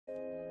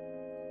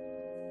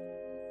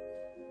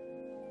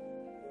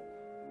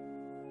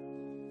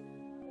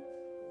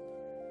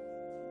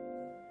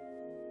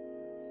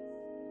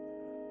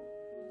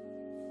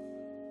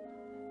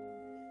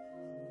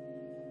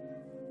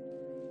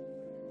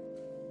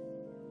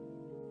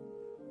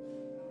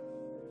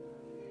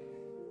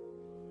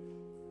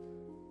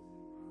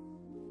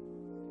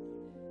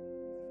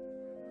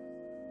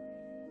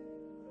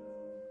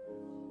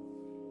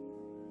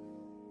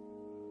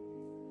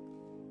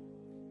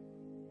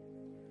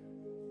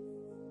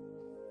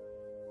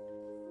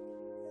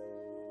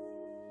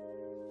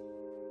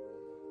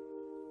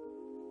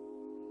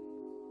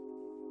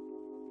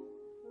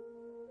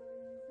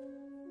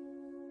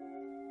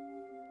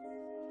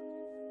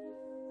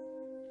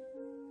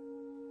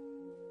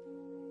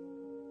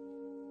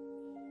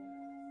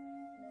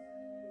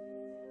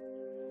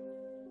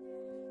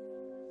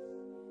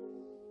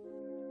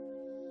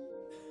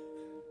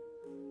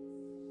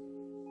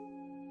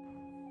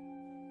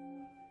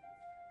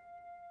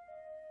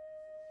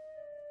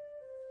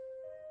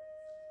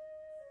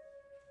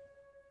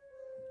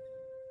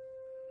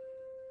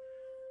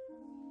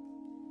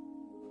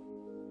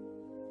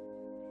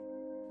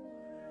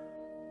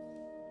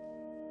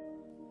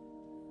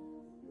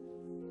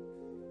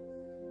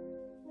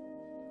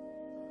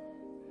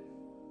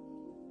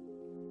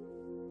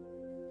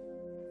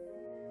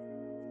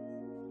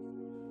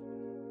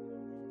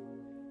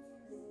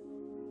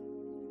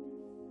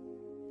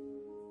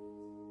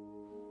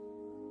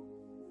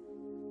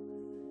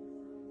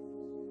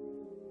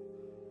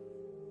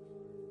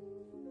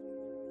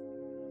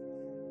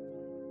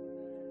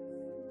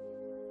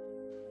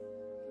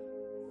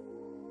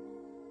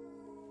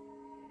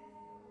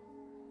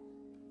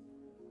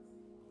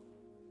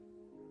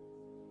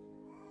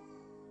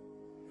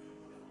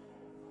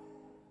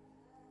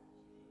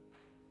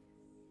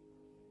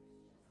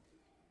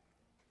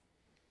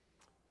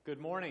Good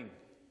morning.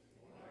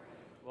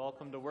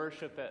 Welcome to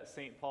worship at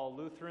St. Paul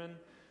Lutheran.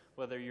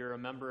 Whether you're a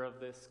member of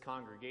this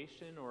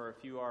congregation or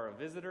if you are a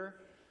visitor,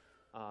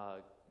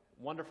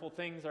 wonderful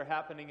things are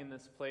happening in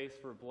this place.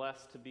 We're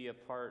blessed to be a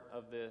part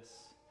of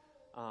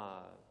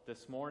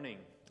this morning.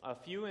 A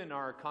few in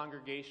our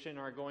congregation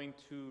are going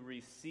to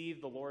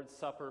receive the Lord's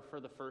Supper for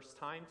the first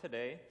time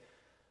today,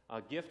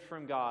 a gift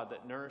from God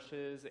that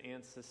nourishes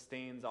and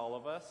sustains all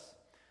of us.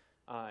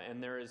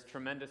 And there is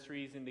tremendous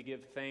reason to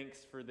give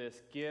thanks for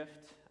this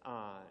gift,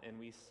 and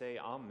we say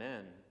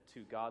amen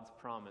to God's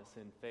promise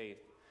in faith.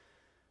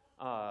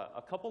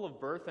 A couple of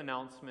birth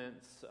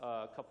announcements.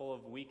 A couple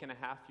of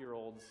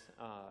week-and-a-half-year-olds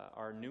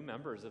are new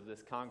members of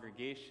this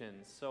congregation,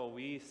 so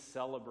we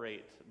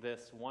celebrate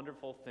this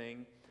wonderful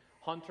thing.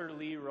 Hunter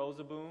Lee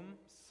Roseboom,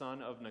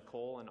 son of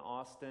Nicole and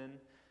Austin,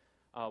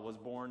 was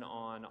born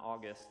on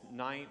August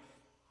 9th,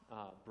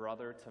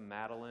 brother to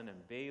Madeline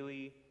and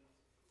Bailey,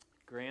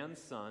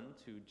 grandson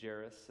to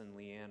Jairus and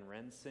Leanne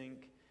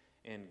Rensink,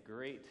 and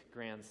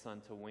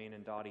great-grandson to Wayne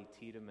and Dottie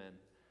Tiedemann.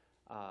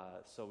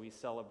 So we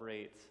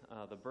celebrate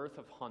the birth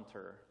of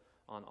Hunter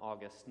on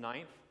August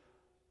 9th.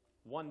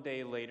 One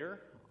day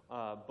later,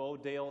 Bo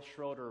Dale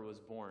Schroeder was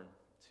born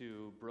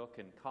to Brooke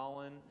and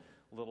Colin,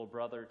 little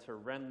brother to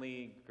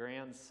Renly,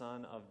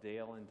 grandson of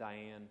Dale and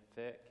Diane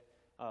Fick.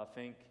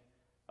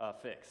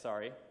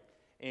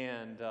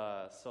 And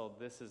so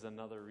this is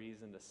another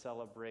reason to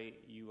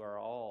celebrate. You are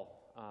all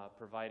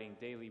providing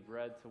daily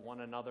bread to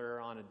one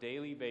another on a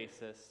daily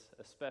basis,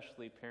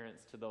 especially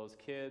parents to those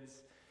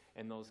kids,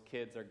 and those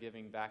kids are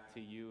giving back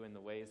to you in the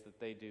ways that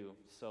they do.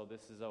 So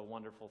this is a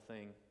wonderful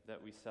thing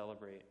that we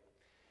celebrate.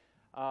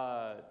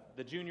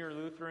 The junior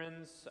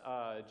Lutherans,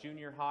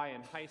 junior high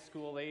and high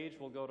school age,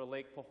 will go to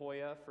Lake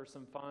Pahoja for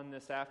some fun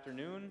this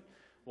afternoon.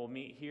 We'll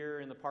meet here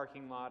in the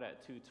parking lot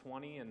at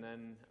 2:20 and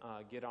then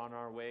get on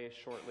our way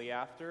shortly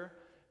after.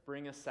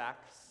 Bring a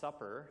sack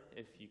supper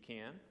if you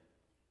can.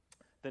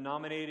 The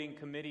nominating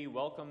committee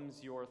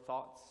welcomes your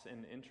thoughts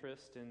and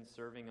interest in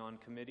serving on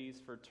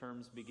committees for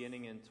terms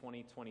beginning in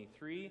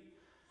 2023.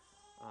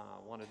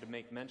 Wanted to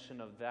make mention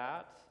of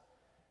that.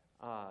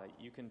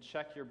 You can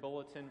check your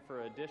bulletin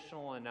for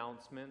additional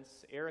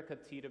announcements. Erica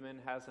Tiedemann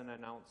has an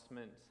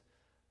announcement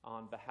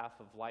on behalf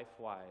of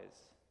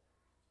LifeWise.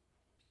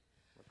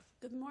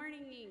 Good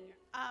morning.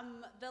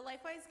 The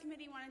LifeWise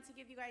committee wanted to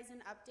give you guys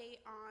an update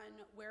on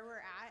where we're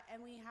at,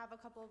 and we have a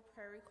couple of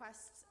prayer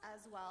requests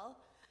as well.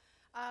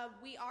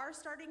 We are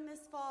starting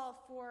this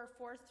fall for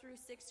 4th through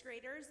 6th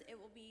graders. It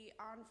will be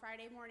on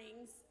Friday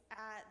mornings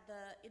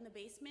in the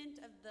basement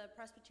of the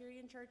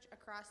Presbyterian Church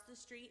across the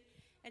street,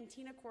 and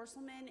Tina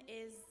Korselman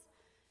is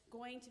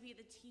going to be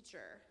the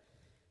teacher.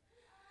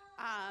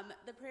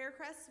 The prayer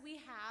requests we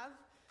have,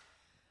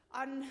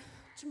 on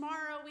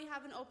tomorrow we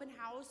have an open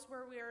house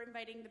where we are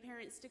inviting the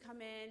parents to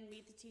come in,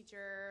 meet the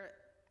teacher,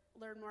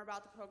 learn more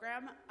about the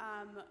program.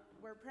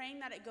 We're praying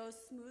that it goes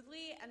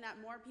smoothly and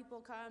that more people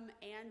come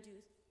and do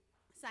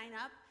sign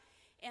up,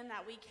 and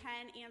that we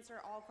can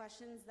answer all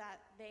questions that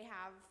they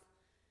have,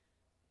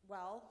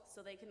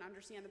 so they can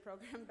understand the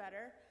program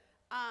better.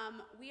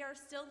 We are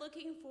still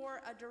looking for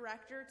a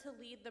director to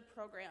lead the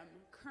program.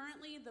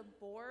 Currently, the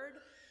board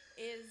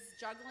is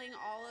juggling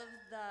all of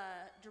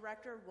the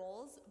director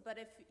roles, but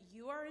if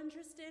you are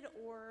interested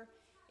or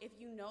if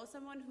you know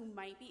someone who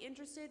might be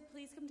interested,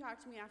 please come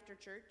talk to me after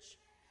church.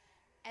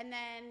 And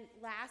then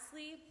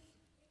lastly,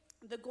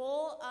 the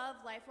goal of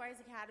LifeWise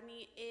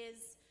Academy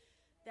is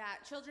that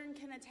children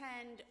can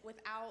attend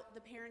without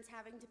the parents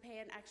having to pay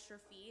an extra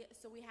fee.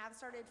 So we have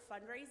started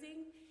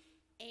fundraising,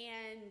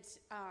 and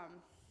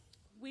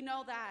we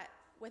know that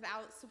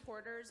without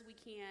supporters, we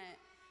can't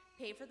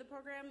pay for the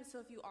program. So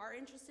if you are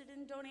interested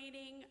in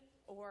donating,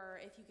 or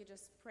if you could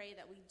just pray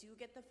that we do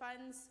get the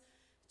funds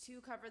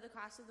to cover the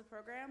cost of the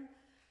program,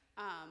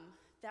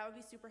 that would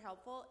be super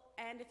helpful.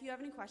 And if you have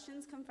any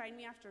questions, come find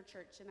me after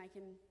church, and I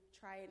can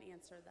try and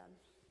answer them.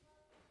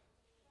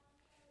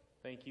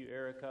 Thank you,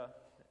 Erica.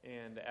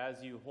 And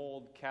as you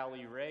hold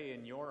Callie Ray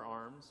in your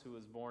arms, who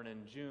was born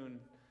in June,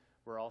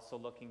 we're also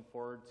looking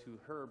forward to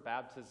her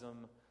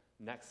baptism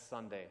next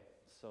Sunday.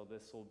 So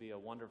this will be a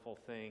wonderful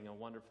thing, a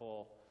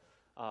wonderful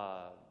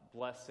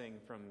blessing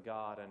from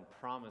God and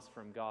promise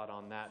from God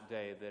on that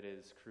day that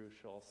is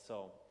crucial.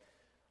 So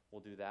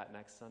we'll do that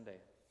next Sunday.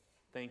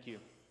 Thank you.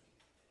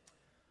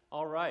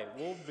 All right,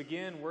 we'll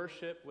begin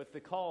worship with the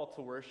call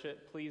to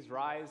worship. Please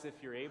rise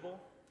if you're able.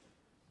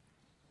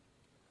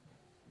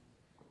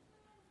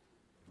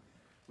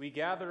 We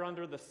gather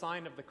under the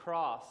sign of the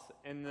cross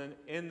in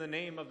the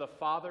name of the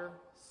Father,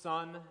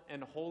 Son,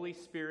 and Holy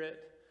Spirit,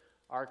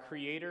 our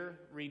Creator,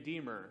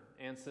 Redeemer,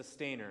 and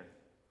Sustainer.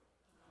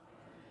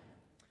 Amen.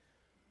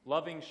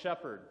 Loving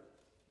Shepherd,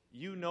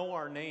 you know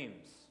our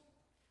names.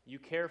 You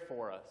care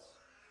for us.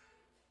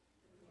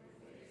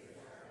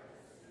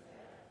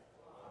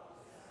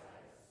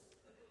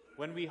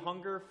 When we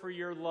hunger for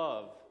your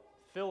love,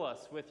 fill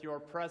us with your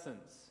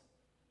presence.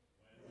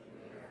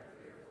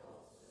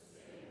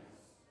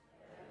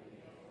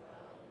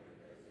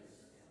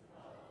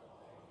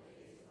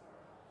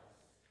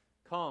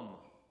 Come,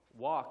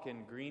 walk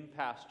in green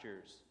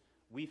pastures.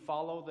 We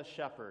follow the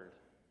shepherd.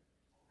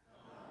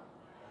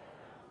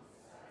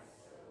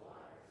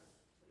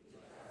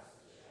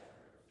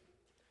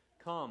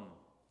 Come,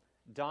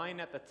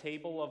 dine at the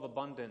table of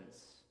abundance.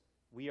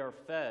 We are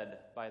fed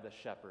by the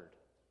shepherd.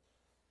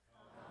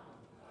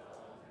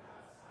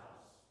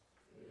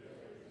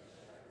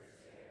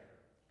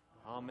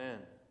 Amen.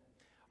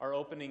 Our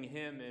opening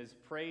hymn is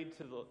Praise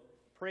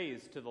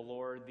to the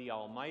Lord the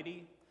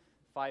Almighty,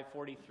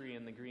 543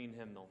 in the green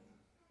hymnal.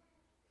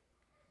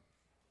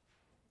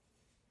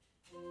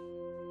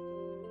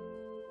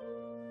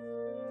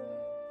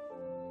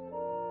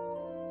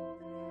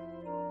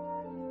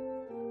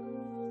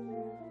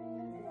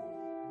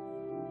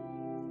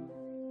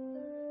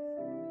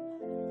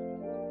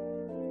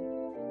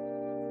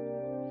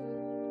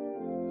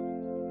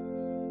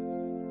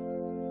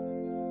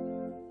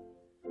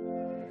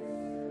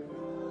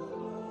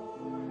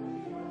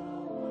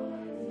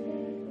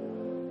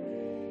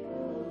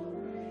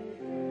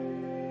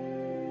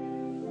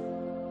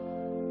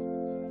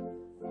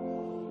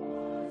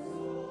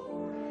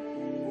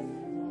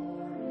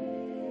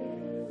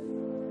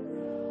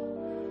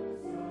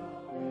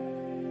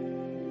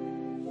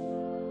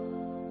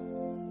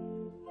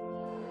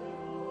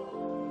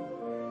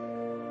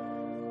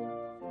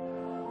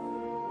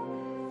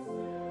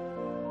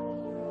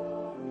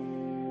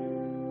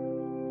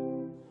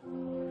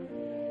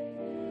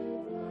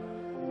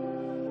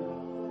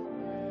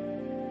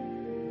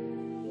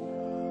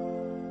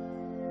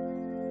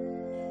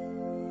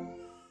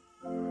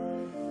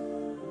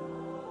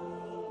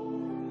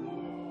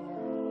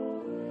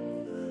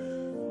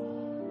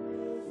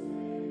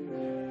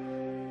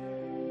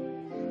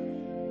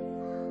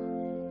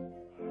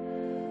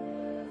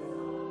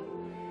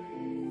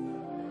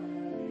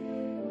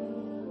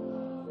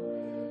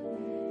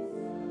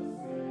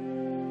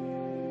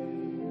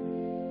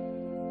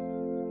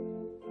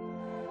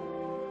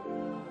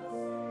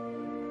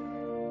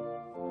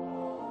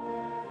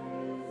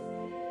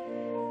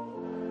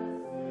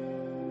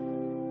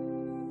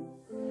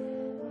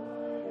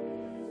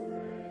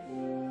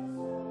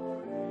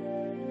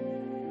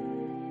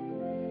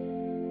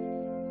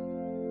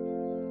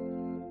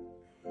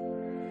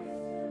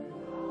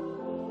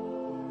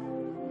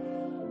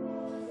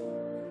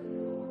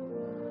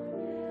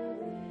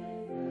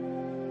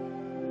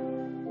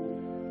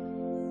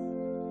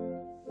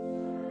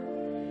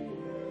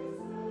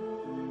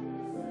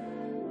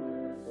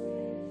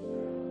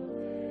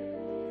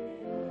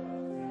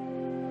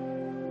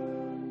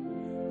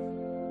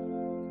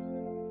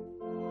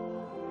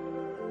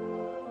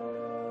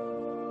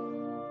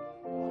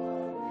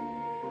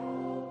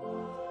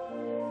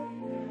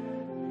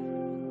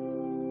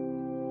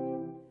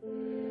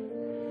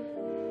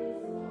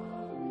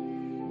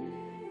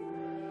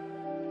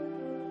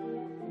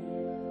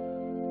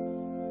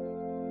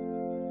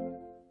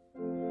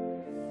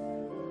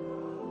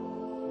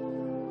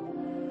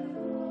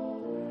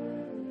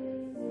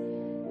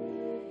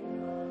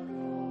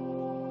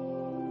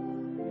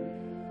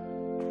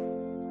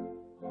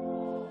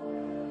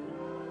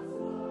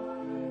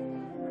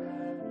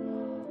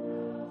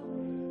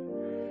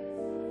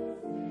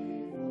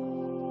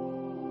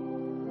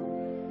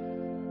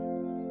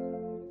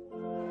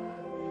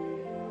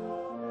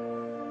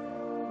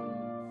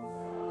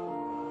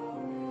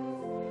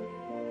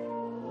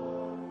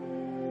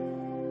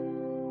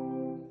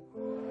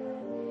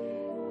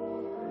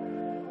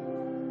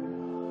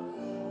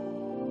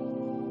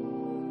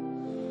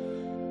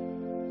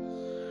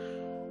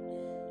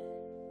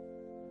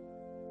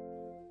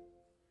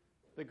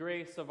 The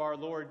grace of our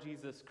Lord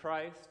Jesus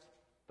Christ,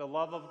 the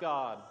love of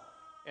God,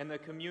 and the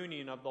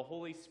communion of the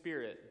Holy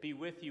Spirit be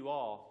with you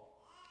all.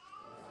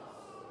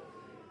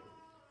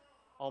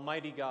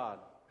 Almighty God,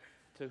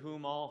 to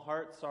whom all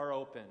hearts are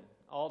open,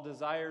 all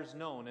desires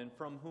known, and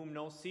from whom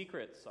no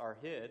secrets are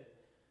hid,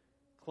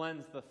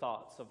 cleanse the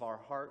thoughts of our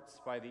hearts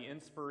by the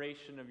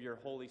inspiration of your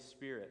Holy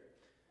Spirit,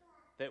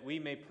 that we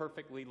may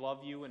perfectly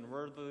love you and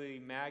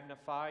worthily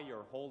magnify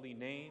your holy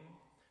name,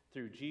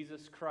 through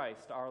Jesus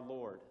Christ our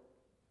Lord.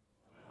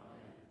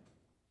 Amen.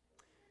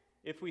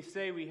 If we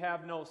say we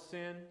have no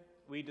sin,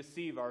 we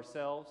deceive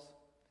ourselves,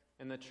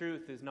 and the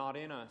truth is not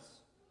in us.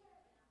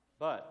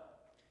 But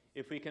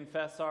if we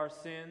confess our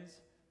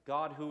sins,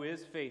 God, who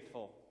is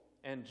faithful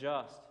and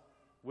just,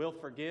 will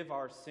forgive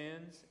our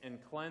sins and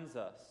cleanse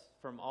us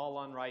from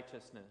all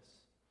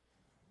unrighteousness.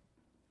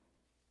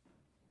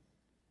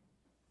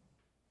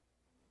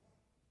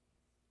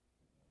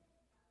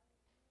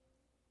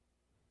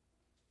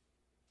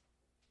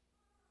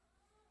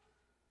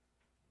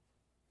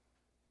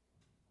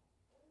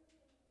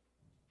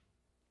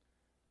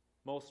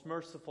 Most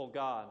merciful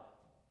God,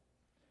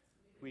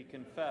 we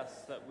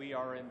confess that we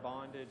are in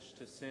bondage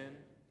to sin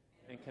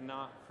and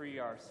cannot free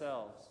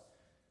ourselves.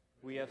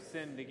 We have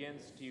sinned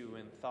against you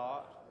in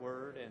thought,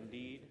 word, and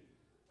deed,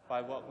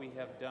 by what we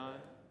have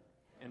done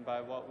and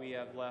by what we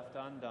have left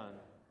undone.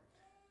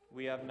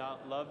 We have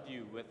not loved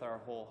you with our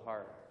whole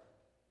heart.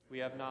 We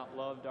have not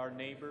loved our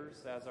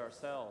neighbors as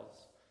ourselves.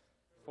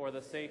 For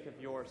the sake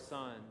of your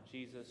Son,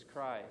 Jesus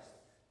Christ,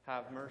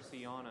 have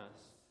mercy on us.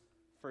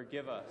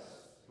 Forgive us,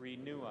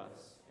 renew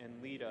us,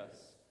 and lead us,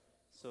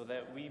 so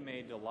that we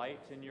may delight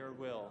in your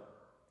will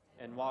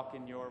and walk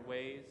in your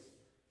ways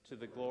to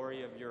the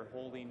glory of your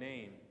holy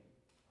name.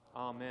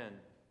 Amen.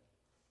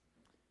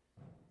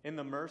 In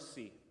the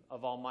mercy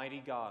of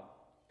Almighty God,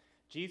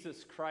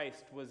 Jesus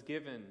Christ was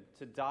given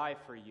to die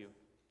for you,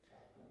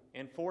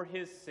 and for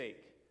his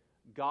sake,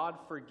 God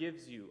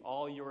forgives you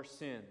all your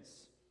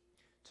sins.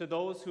 To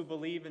those who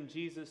believe in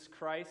Jesus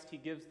Christ, he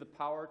gives the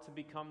power to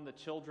become the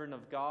children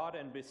of God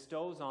and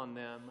bestows on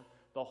them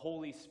the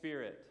Holy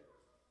Spirit.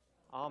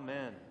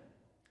 Amen.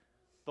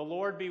 The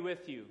Lord be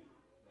with you.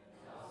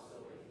 And also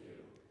with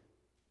you.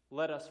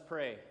 Let us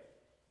pray.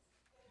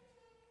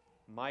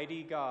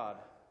 Mighty God,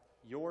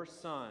 your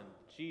Son,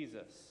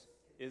 Jesus,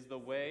 is the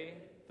way,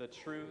 the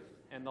truth,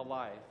 and the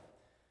life.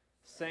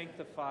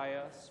 Sanctify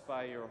us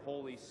by your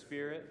Holy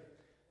Spirit,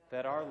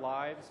 that our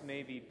lives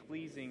may be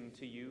pleasing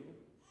to you,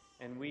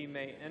 and we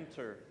may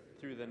enter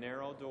through the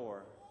narrow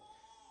door.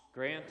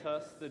 Grant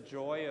us the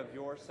joy of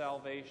your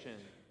salvation,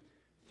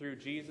 through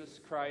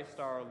Jesus Christ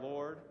our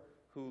Lord,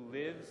 who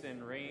lives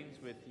and reigns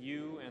with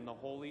you and the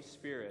Holy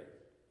Spirit,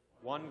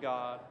 one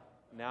God,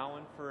 now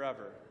and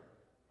forever.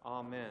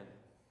 Amen.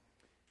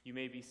 You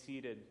may be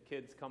seated.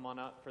 Kids, come on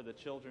up for the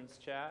children's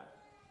chat.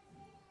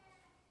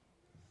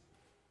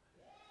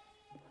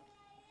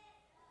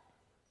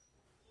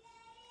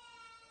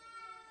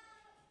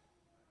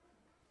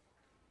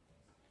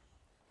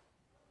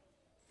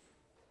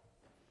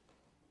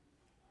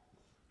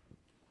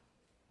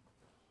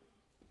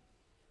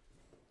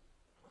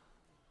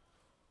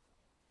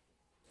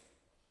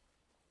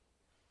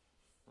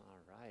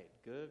 All right,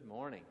 good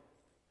morning.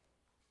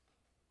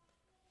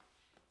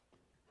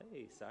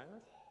 Hey, Silas.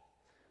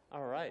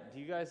 All right, do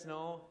you guys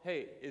know,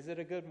 hey, is it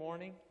a good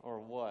morning or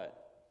what?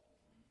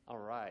 All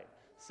right,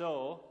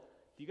 so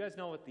do you guys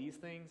know what these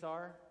things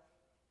are?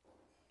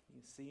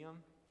 You see them?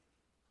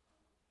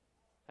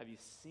 Have you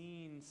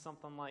seen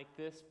something like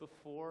this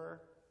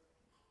before?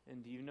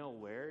 And do you know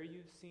where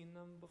you've seen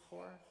them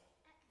before?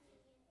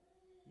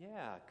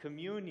 Yeah,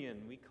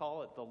 communion. We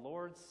call it the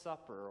Lord's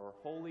Supper or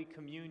Holy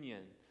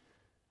Communion.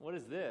 What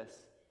is this?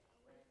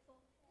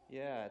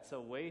 Yeah, it's a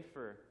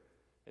wafer.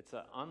 It's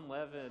an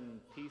unleavened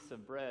piece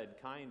of bread,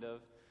 kind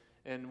of.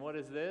 And what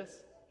is this?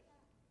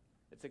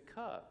 It's a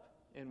cup.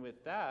 And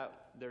with that,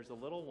 there's a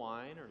little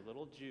wine or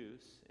little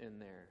juice in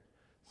there.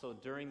 So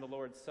during the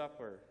Lord's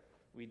Supper,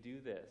 we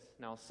do this.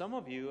 Now, some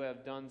of you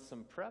have done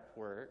some prep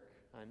work.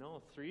 I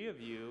know 3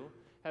 of you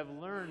have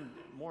learned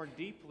more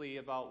deeply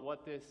about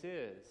what this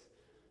is.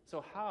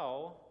 So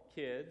how,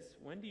 kids,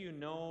 when do you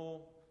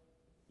know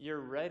you're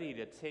ready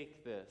to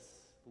take this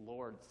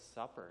Lord's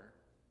Supper?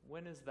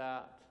 When is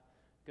that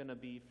going to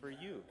be for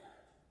you?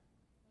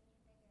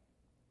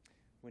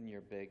 When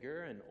you're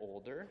bigger and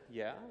older,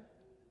 yeah.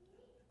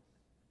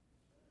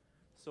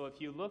 So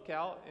if you look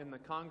out in the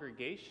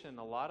congregation,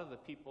 a lot of the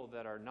people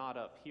that are not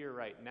up here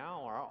right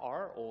now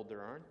are older,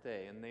 aren't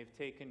they? And they've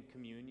taken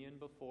communion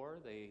before.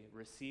 They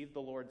receive the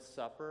Lord's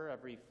Supper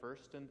every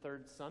first and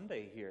third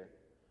Sunday here.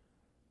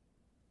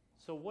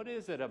 So what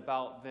is it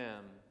about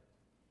them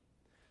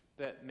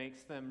that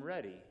makes them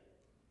ready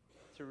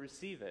to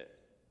receive it?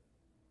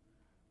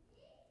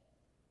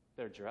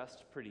 They're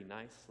dressed pretty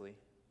nicely.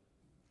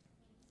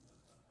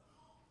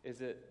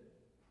 Is it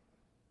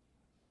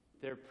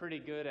they're pretty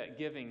good at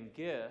giving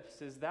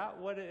gifts? Is that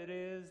what it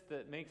is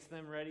that makes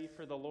them ready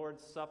for the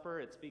Lord's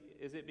Supper?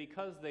 Is it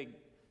because they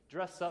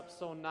dress up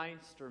so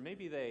nice, or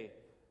maybe they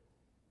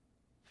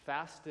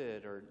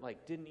fasted or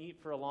didn't eat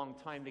for a long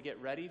time to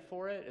get ready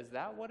for it? Is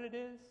that what it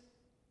is?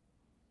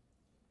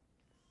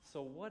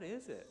 So what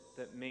is it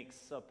that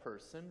makes a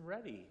person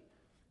ready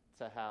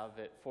to have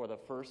it for the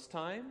first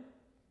time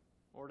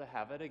or to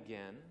have it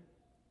again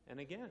and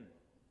again?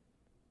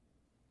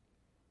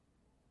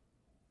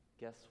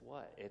 Guess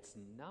what? It's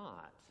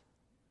not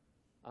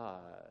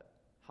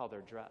how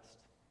they're dressed.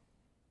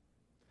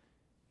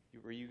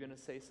 Were you going to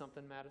say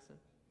something, Madison?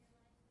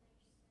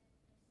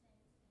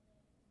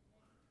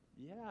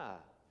 Yeah.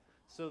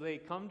 So they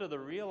come to the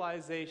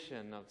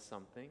realization of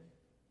something,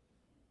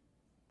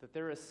 that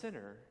they're a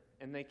sinner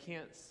and they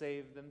can't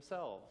save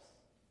themselves.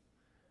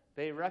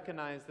 They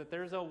recognize that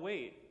there's a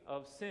weight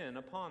of sin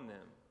upon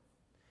them.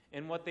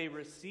 And what they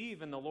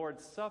receive in the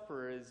Lord's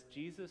Supper is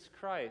Jesus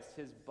Christ,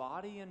 his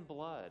body and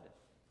blood,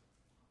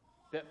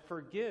 that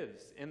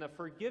forgives, in the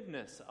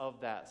forgiveness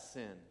of that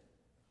sin.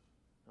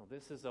 Now,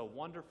 this is a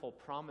wonderful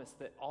promise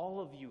that all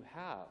of you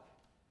have.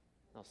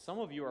 Now, some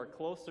of you are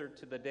closer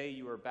to the day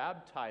you were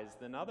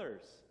baptized than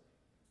others.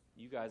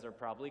 You guys are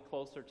probably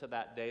closer to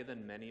that day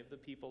than many of the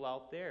people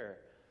out there.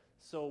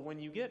 So when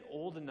you get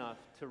old enough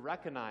to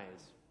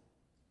recognize,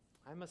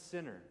 I'm a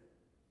sinner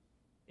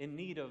in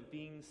need of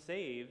being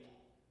saved,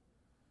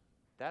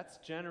 that's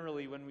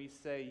generally when we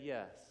say,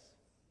 yes,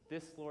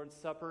 this Lord's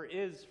Supper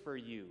is for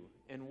you.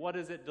 And what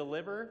does it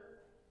deliver?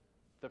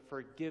 The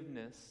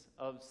forgiveness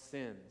of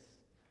sins.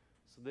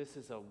 So So this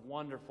is a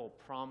wonderful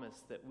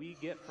promise that we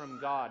get from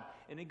God,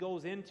 and it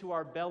goes into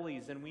our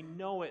bellies, and we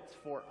know it's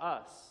for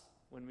us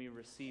when we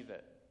receive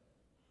it.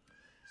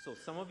 So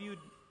some of you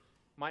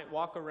might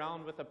walk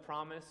around with a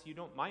promise. You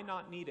might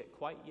not need it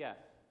quite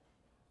yet,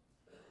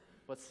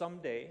 but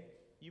someday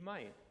you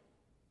might.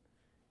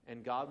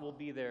 And God will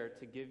be there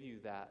to give you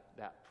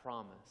that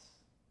promise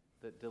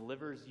that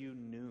delivers you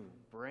new,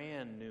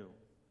 brand new,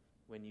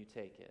 when you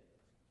take it.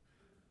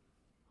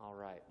 All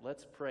right,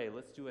 let's pray.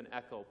 Let's do an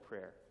echo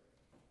prayer.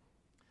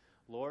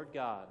 Lord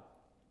God,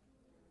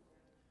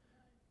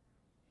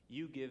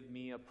 you give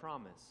me a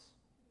promise,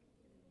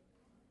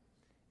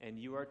 and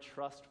you are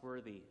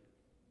trustworthy.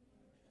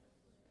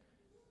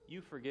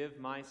 You forgive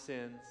my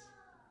sins,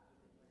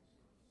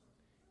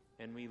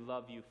 and we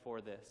love you for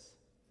this.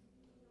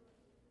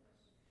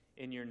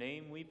 In your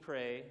name we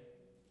pray.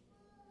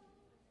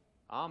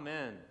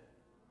 Amen.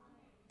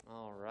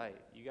 All right,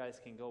 you guys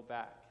can go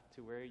back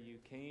to where you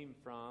came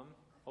from.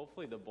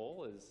 Hopefully the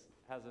bowl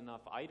has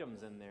enough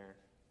items in there.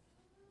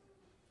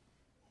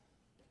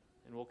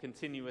 And we'll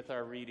continue with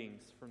our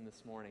readings from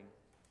this morning.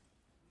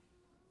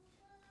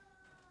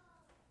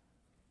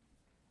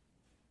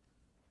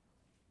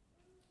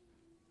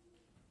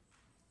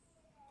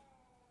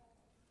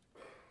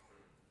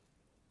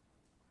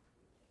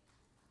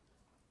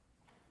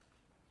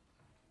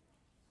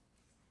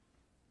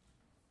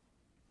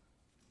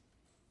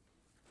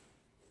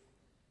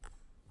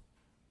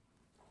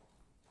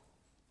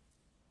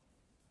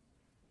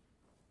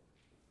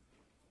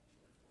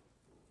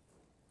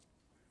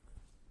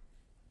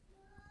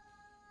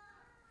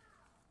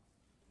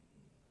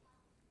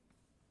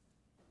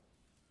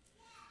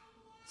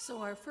 So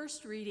our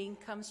first reading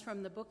comes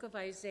from the book of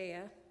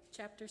Isaiah,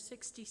 chapter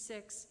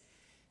 66,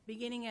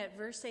 beginning at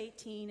verse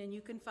 18, and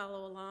you can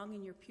follow along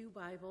in your pew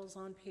Bibles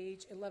on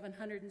page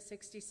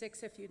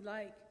 1166 if you'd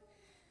like.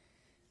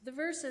 The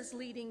verses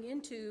leading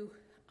into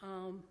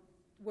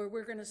where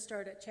we're going to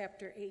start at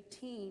chapter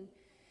 18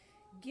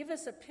 give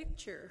us a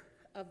picture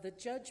of the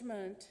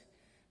judgment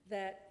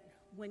that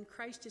when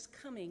Christ is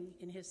coming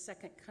in his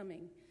second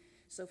coming.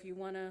 So if you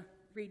want to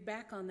read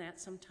back on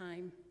that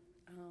sometime,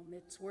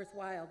 it's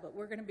worthwhile, but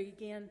we're going to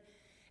begin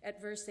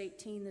at verse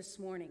 18 this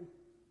morning.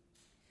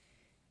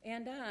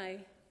 And I,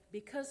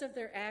 because of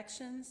their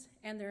actions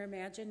and their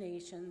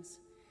imaginations,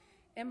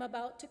 am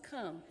about to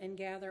come and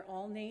gather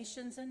all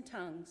nations and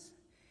tongues,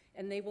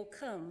 and they will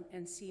come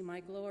and see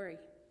my glory.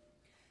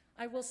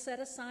 I will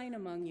set a sign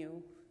among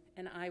you,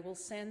 and I will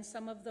send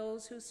some of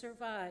those who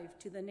survive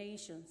to the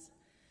nations,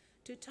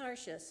 to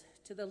Tarshish,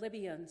 to the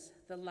Libyans,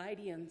 the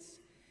Lydians,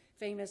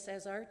 famous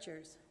as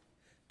archers,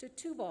 to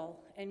Tubal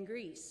and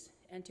Greece,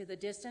 and to the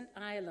distant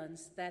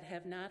islands that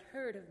have not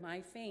heard of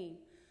my fame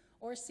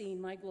or seen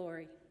my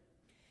glory.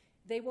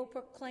 They will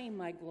proclaim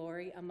my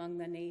glory among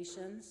the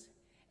nations,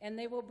 and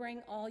they will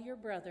bring all your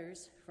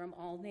brothers from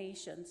all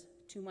nations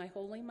to my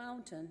holy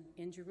mountain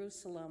in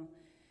Jerusalem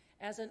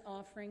as an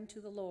offering to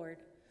the Lord,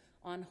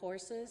 on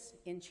horses,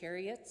 in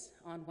chariots,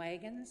 on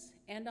wagons,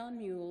 and on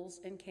mules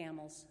and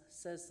camels,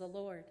 says the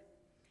Lord.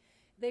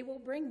 They will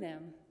bring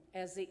them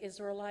as the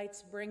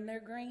Israelites bring their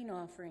grain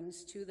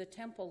offerings to the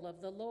temple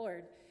of the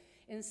Lord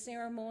in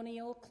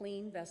ceremonial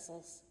clean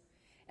vessels.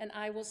 And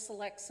I will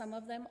select some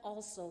of them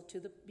also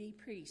to be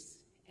priests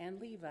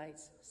and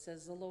Levites,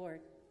 says the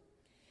Lord.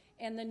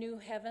 And the new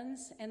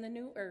heavens and the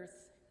new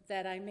earth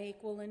that I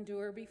make will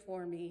endure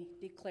before me,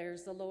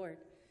 declares the Lord.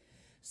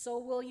 So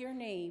will your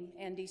name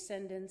and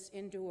descendants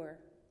endure.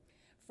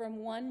 From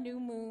one new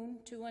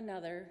moon to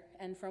another,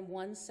 and from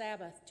one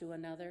Sabbath to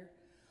another,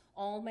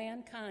 all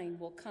mankind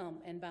will come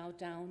and bow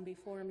down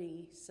before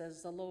me,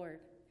 says the Lord.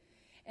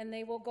 And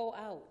they will go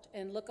out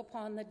and look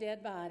upon the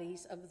dead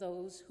bodies of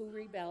those who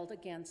rebelled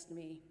against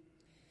me.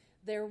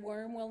 Their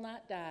worm will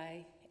not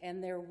die,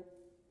 nor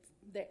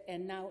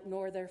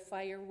their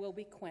fire will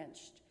be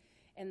quenched,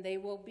 and they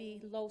will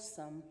be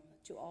loathsome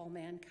to all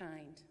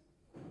mankind.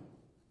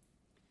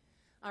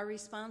 Our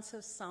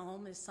responsive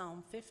psalm is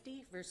Psalm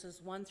 50,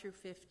 verses 1 through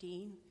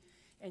 15,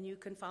 and you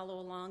can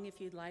follow along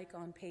if you'd like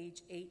on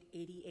page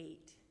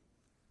 888.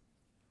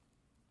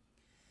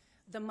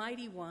 The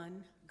mighty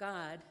one,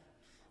 God,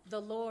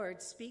 the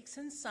Lord, speaks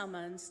and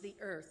summons the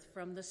earth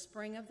from the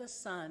spring of the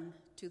sun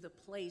to the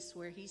place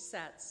where he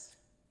sets.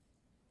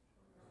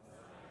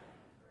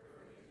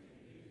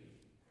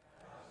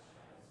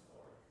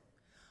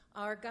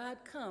 Our God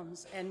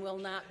comes and will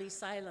not be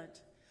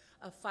silent.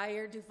 A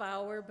fire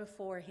devour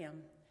before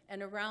him,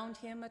 and around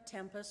him a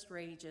tempest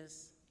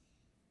rages.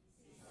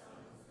 He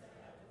summons the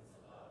heavens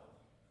above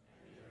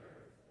and the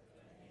earth,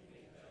 that he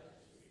may judge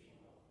his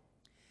people.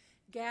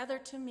 Gather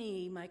to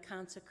me, my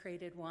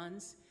consecrated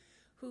ones,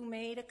 who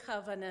made a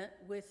covenant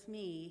with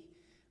me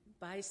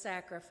by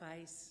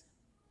sacrifice.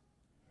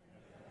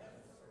 And the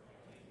heavens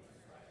proclaim his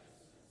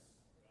righteousness,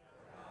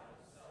 for God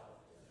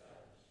himself is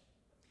judge.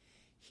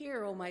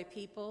 Hear, O my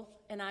people,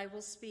 and I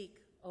will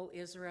speak, O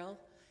Israel,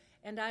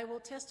 and I will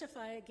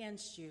testify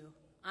against you.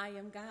 I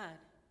am God,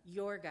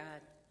 your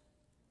God.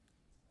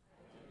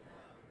 I do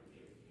not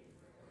rebuke you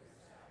for your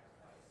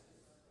sacrifices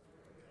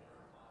or your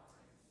burnt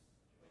offerings,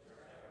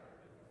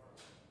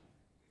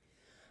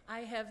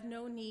 I have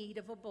no need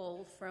of a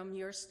bull from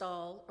your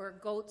stall or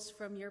goats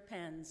from your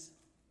pens.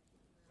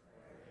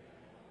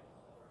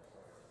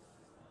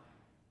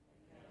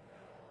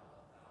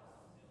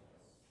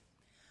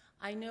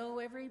 I know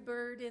every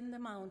bird in the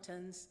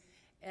mountains,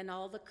 and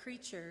all the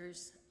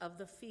creatures of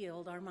the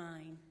field are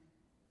mine.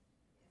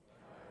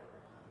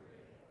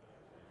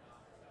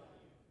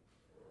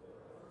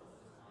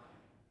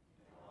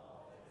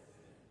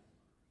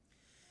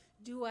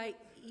 Do I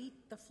eat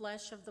the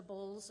flesh of the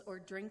bulls or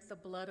drink the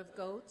blood of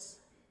goats?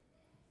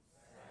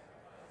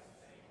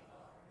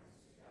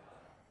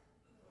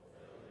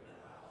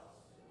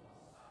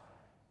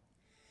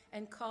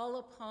 And call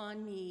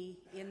upon me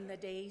in the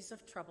days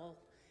of trouble,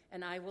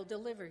 and I will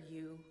deliver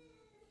you,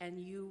 and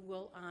you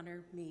will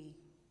honor me.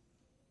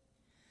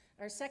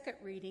 Our second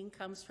reading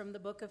comes from the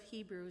book of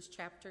Hebrews,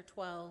 chapter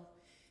 12,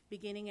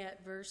 beginning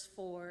at verse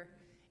 4,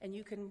 and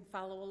you can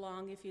follow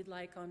along if you'd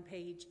like on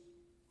page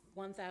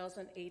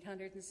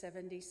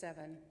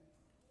 1877.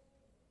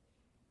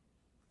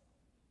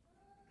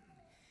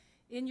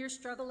 In your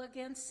struggle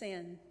against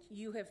sin,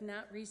 you have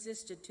not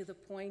resisted to the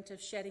point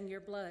of shedding your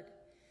blood,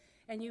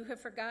 and you have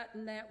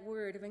forgotten that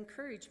word of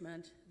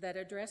encouragement that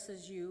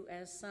addresses you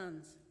as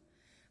sons.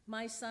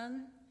 My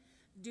son,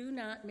 do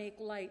not make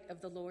light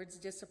of the Lord's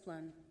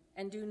discipline,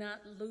 and do not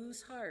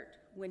lose heart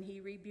when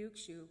he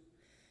rebukes you,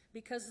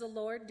 because the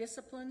Lord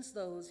disciplines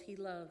those he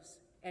loves,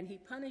 and he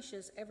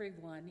punishes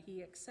everyone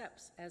he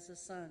accepts as a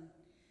son.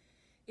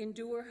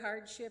 Endure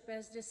hardship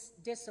as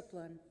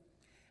discipline.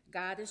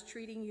 God is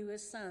treating you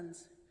as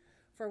sons.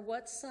 For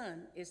what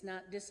son is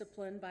not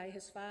disciplined by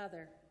his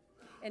father?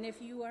 And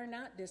if you are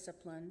not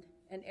disciplined,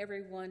 and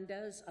everyone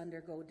does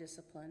undergo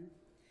discipline,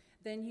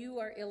 then you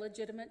are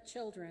illegitimate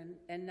children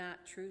and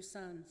not true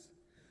sons.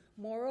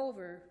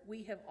 Moreover,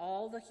 we have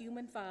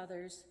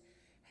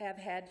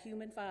had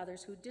human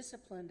fathers who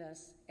disciplined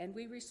us, and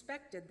we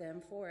respected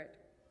them for it.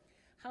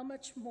 How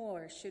much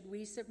more should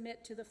we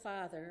submit to the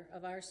Father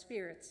of our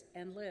spirits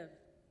and live?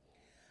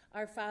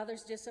 Our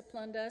fathers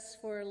disciplined us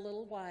for a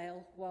little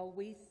while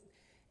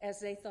as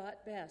they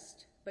thought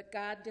best, but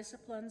God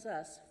disciplines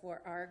us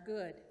for our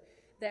good,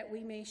 that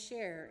we may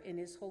share in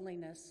his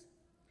holiness.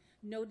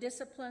 No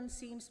discipline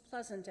seems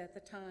pleasant at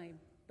the time,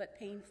 but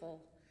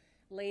painful.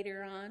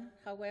 Later on,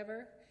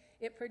 however,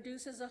 it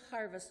produces a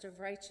harvest of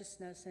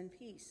righteousness and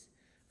peace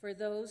for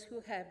those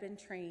who have been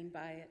trained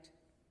by it.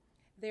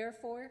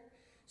 Therefore,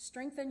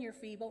 strengthen your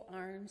feeble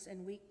arms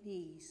and weak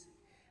knees.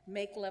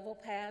 Make level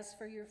paths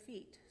for your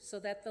feet, so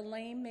that the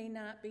lame may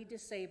not be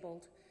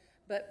disabled,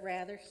 but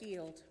rather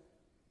healed.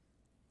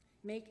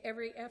 Make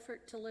every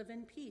effort to live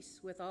in peace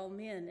with all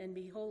men and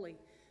be holy.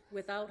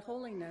 Without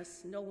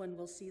holiness, no one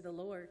will see the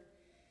Lord.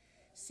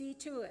 See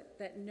to it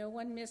that no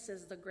one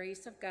misses the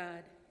grace of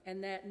God,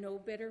 and that no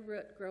bitter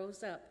root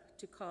grows up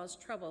to cause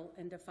trouble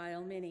and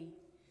defile many.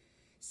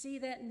 See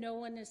that no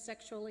one is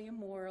sexually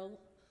immoral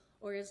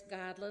or is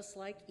godless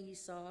like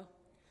Esau,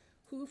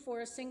 who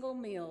for a single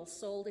meal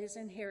sold his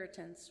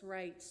inheritance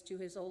rights to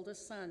his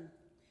oldest son.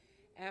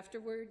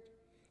 Afterward,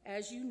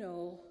 as you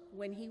know,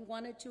 when he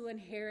wanted to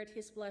inherit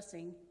his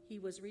blessing, he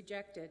was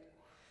rejected.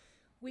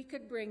 We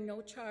could bring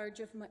no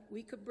change of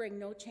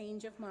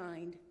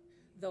mind,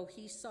 though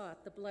he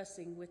sought the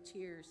blessing with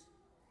tears.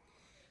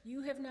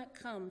 You have not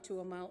come to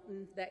a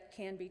mountain that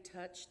can be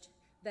touched,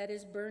 that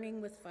is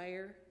burning with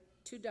fire,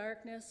 to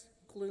darkness,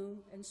 gloom,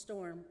 and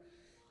storm,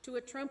 to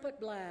a trumpet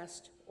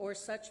blast, or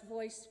such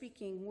voice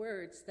speaking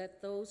words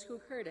that those who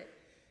heard it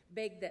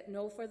begged that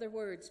no further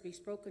words be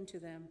spoken to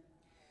them,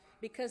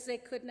 because they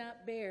could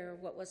not bear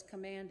what was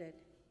commanded.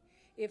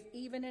 If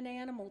even an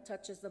animal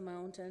touches the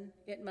mountain,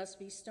 it must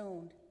be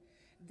stoned.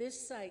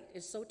 This sight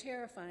is so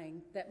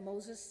terrifying that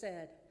Moses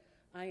said,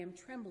 I am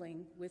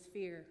trembling with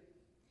fear.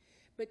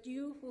 But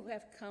you who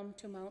have come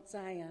to Mount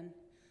Zion,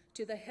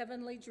 to the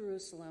heavenly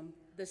Jerusalem,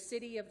 the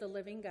city of the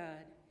living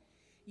God,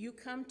 you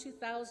come to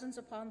thousands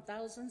upon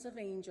thousands of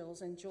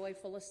angels in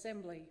joyful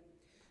assembly,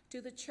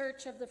 to the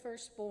church of the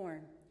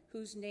firstborn,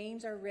 whose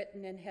names are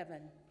written in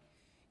heaven.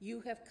 You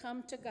have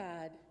come to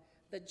God,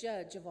 the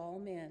judge of all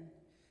men,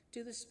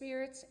 to the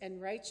spirits and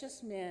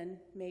righteous men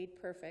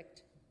made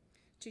perfect,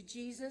 to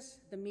Jesus,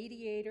 the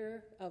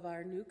mediator of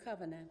our new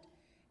covenant,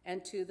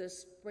 and to the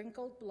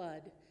sprinkled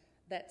blood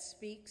that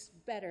speaks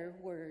better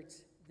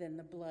words than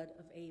the blood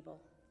of Abel.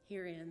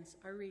 Here ends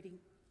our reading.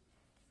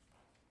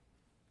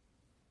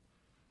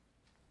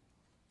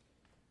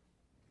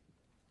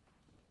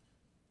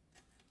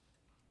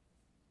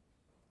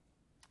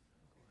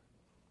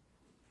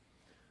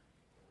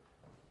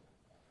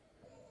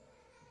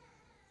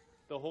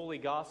 The Holy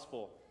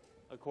Gospel,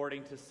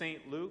 according to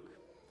St. Luke,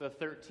 the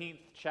 13th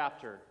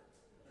chapter.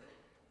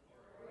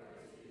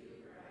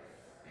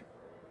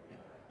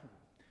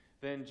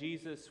 Then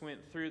Jesus went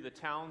through the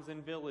towns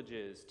and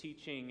villages,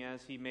 teaching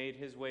as he made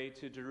his way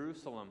to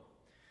Jerusalem.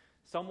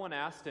 Someone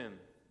asked him,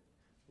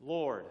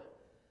 Lord,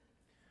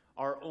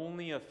 are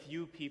only a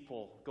few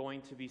people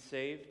going to be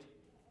saved?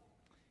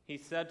 He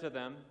said to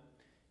them,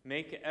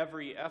 make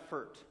every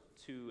effort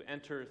to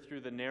enter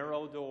through the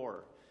narrow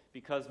door,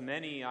 because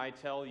many, I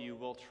tell you,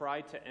 will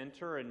try to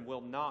enter and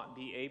will not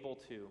be able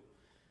to.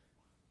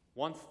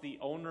 Once the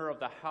owner of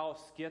the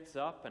house gets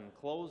up and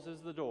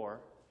closes the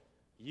door,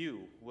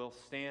 you will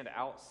stand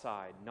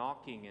outside,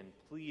 knocking and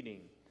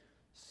pleading,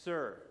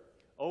 'Sir,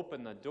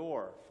 open the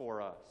door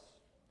for us.'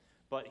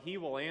 But he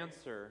will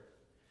answer,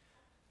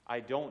 'I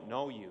don't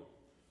know you,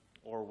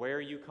 or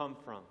where you come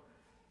from.'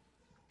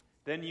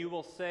 Then you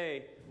will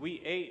say,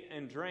 'We ate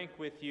and drank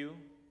with you,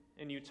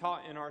 and you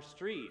taught in our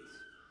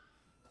streets.'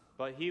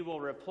 But he will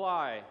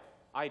reply,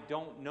 'I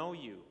don't know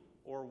you,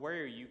 or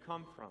where you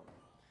come from.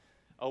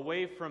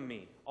 Away from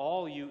me,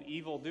 all you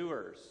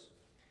evildoers.'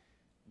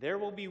 There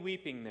will be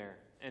weeping there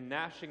and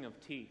gnashing of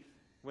teeth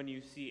when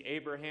you see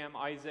Abraham,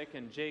 Isaac,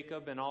 and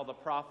Jacob and all the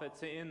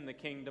prophets in the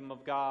kingdom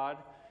of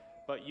God,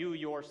 but you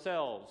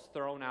yourselves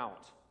thrown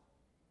out.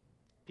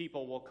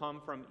 People will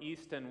come from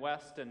east and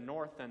west and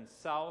north and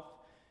south,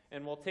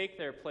 and will take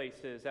their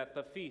places at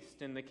the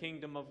feast in the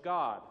kingdom of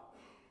God.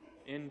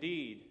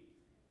 Indeed,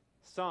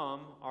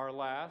 some are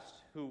last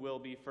who will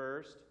be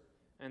first,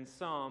 and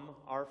some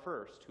are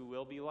first who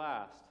will be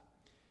last.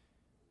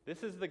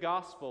 This is the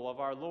gospel of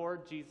our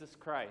Lord Jesus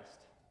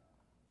Christ."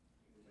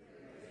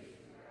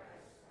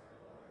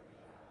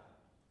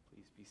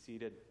 Please be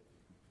seated.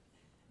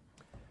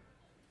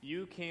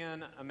 You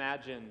can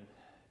imagine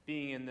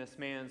being in this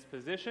man's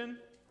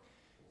position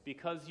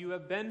because you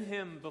have been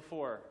him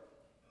before.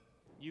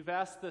 You've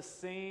asked the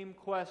same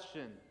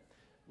question,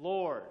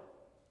 "Lord,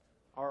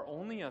 are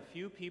only a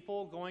few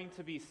people going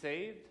to be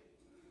saved?"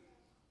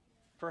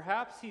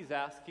 Perhaps he's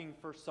asking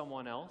for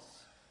someone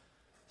else,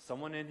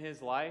 someone in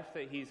his life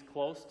that he's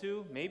close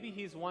to. Maybe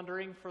he's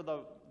wondering for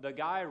the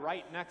guy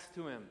right next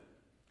to him.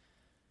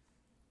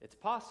 It's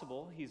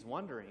possible he's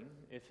wondering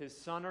if his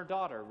son or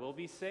daughter will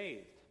be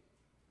saved,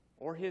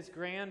 or his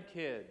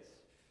grandkids.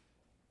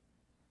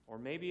 Or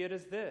maybe it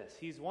is this.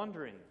 He's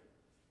wondering,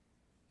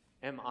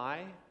 am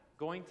I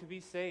going to be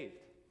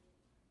saved?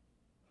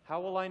 How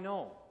will I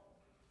know?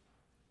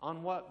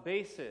 On what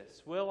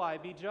basis will I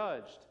be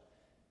judged?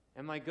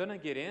 Am I going to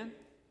get in?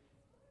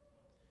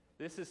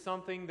 This is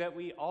something that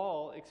we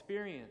all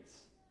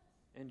experience,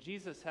 and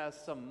Jesus has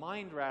some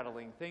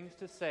mind-rattling things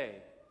to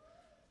say.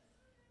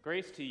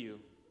 Grace to you,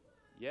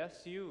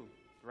 yes, you,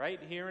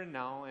 right here and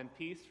now, and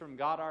peace from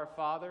God our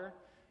Father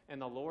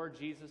and the Lord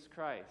Jesus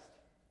Christ.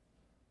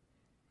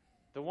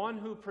 The one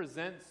who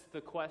presents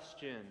the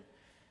question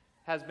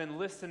has been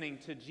listening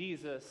to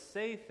Jesus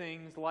say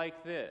things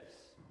like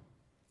this: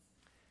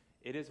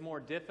 "It is more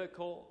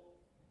difficult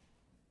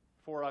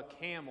for a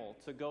camel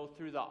to go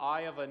through the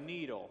eye of a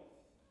needle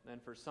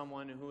than for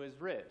someone who is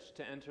rich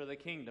to enter the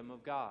kingdom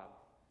of God.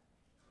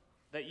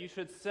 That you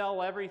should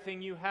sell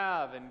everything you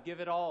have and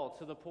give it all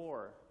to the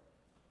poor.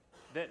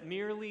 That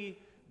merely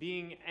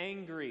being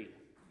angry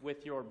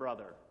with your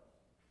brother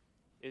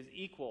is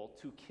equal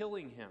to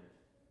killing him."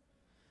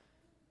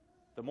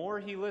 The more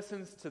he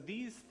listens to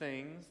these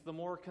things, the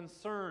more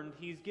concerned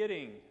he's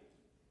getting.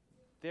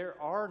 There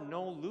are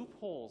no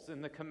loopholes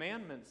in the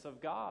commandments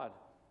of God.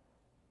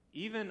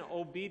 Even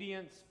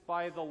obedience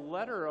by the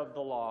letter of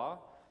the law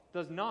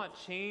does not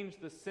change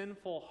the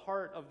sinful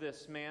heart of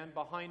this man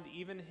behind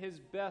even his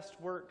best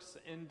works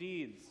and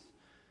deeds.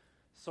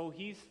 So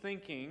he's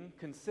thinking,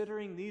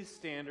 considering these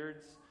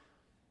standards,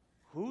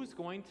 who's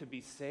going to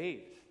be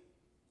saved?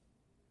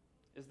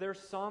 Is there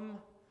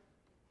some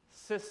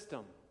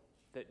system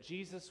that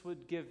Jesus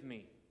would give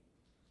me?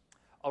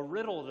 A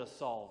riddle to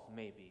solve,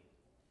 maybe.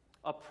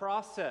 A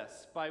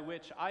process by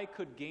which I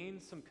could gain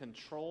some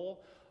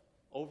control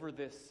over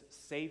this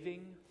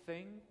saving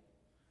thing?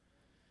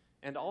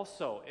 And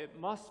also, it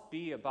must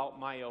be about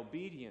my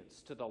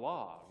obedience to the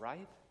law,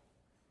 right?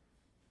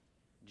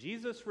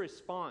 Jesus'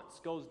 response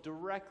goes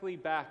directly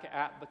back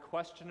at the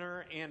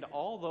questioner and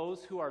all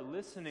those who are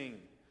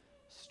listening.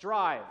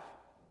 Strive,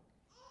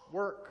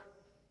 work,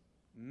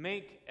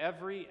 make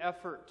every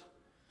effort.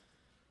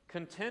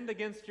 Contend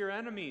against your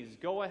enemies.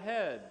 Go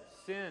ahead.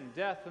 Sin,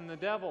 death, and the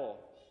devil.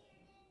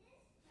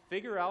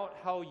 Figure out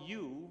how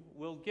you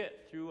will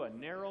get through a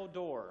narrow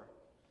door.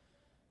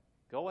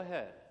 Go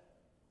ahead.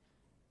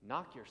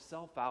 Knock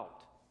yourself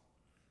out.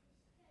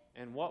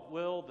 And what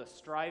will the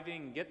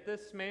striving get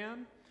this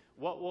man?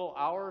 What will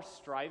our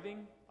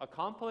striving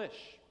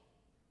accomplish?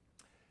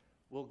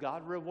 Will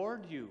God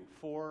reward you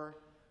for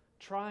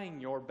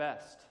trying your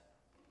best?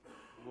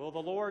 Will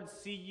the Lord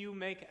see you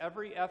make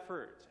every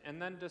effort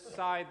and then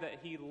decide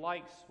that He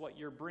likes what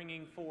you're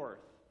bringing forth?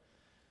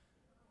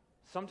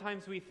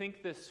 Sometimes we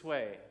think this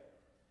way.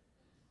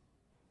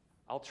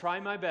 I'll try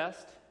my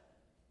best,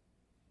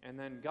 and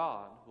then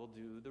God will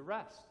do the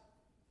rest.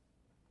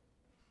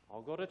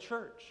 I'll go to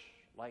church,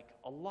 like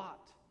a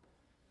lot,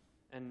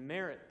 and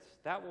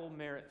that will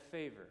merit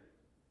favor.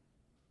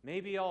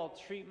 Maybe I'll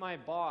treat my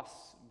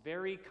boss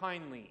very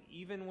kindly,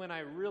 even when I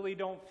really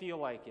don't feel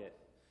like it.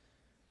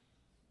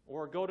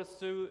 Or go to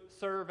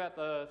serve at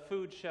the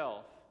food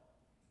shelf.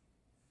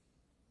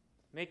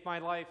 Make my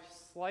life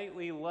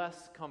slightly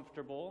less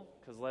comfortable,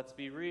 because let's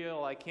be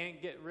real, I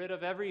can't get rid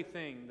of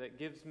everything that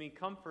gives me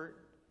comfort.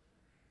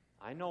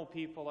 I know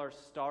people are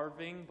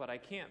starving, but I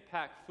can't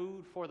pack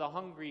food for the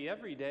hungry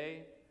every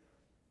day.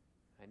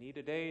 I need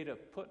a day to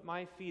put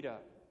my feet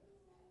up.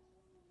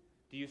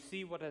 Do you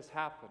see what has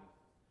happened?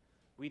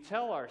 We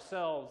tell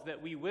ourselves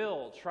that we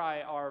will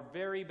try our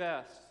very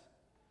best,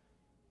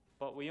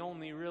 but we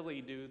only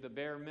really do the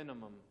bare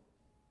minimum,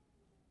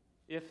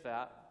 if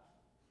that.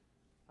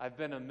 I've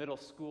been a middle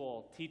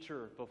school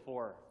teacher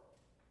before.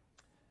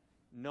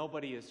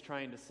 Nobody is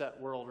trying to set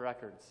world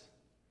records.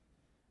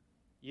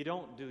 You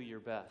don't do your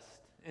best.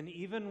 And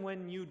even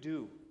when you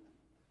do,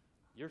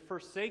 you're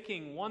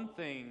forsaking one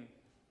thing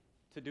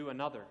to do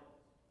another.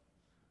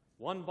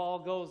 One ball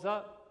goes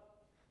up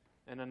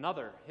and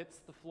another hits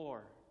the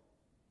floor.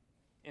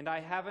 And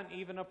I haven't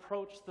even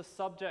approached the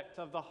subject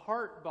of the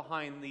heart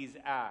behind these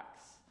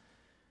acts.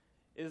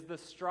 Is the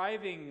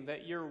striving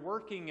that you're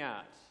working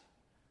at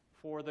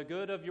for the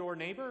good of your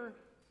neighbor,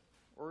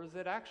 or is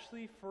it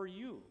actually for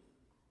you?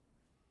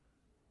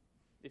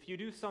 If you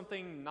do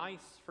something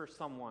nice for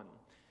someone,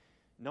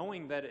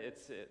 knowing that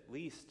it's at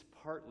least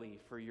partly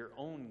for your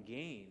own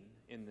gain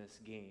in this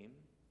game,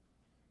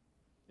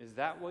 is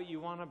that what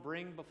you want to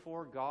bring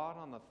before God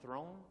on the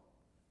throne?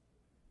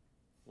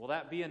 Will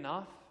that be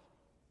enough?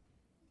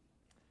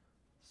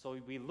 So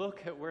we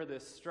look at where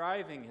this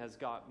striving has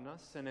gotten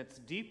us, and it's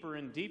deeper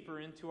and deeper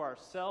into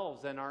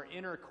ourselves and our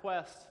inner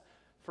quest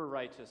for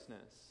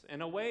righteousness,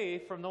 and away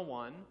from the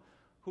one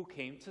who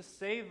came to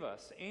save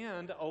us,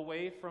 and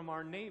away from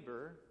our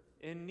neighbor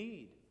in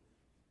need.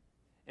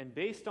 And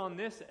based on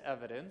this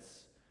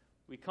evidence,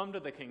 we come to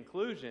the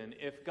conclusion,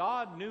 if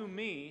God knew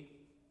me,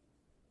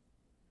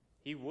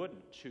 He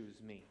wouldn't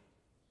choose me.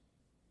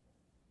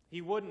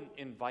 He wouldn't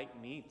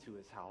invite me to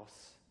His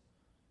house.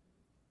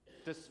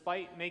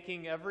 Despite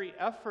making every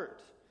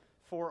effort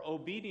for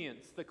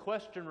obedience, the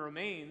question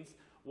remains,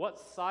 what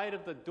side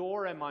of the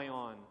door am I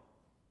on?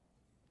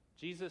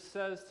 Jesus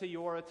says to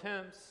your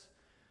attempts,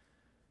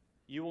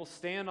 you will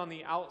stand on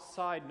the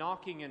outside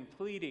knocking and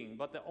pleading,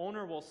 but the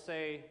owner will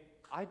say,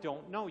 I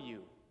don't know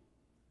you.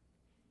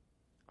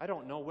 I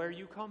don't know where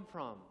you come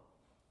from.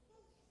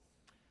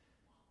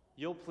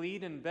 You'll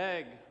plead and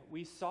beg,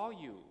 we saw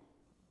you.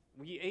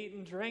 We ate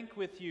and drank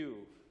with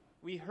you.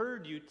 We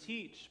heard you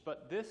teach,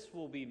 but this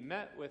will be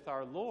met with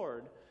our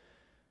Lord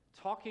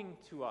talking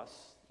to us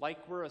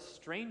like we're a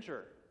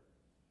stranger.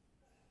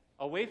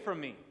 Away from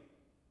me.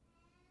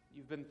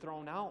 You've been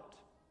thrown out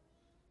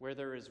where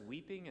there is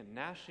weeping and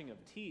gnashing of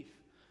teeth.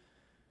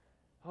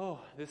 Oh,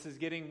 this is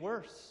getting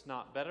worse,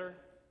 not better.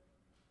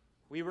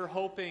 We were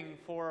hoping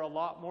for a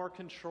lot more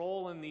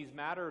control in these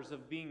matters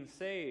of being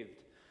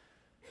saved.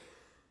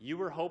 You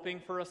were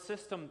hoping for a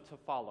system to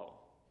follow,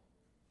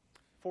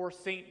 for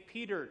St.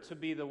 Peter to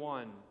be the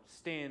one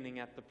standing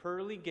at the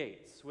pearly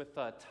gates with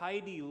a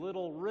tidy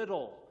little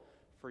riddle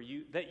for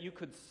you that you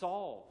could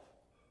solve.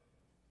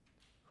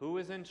 Who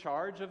is in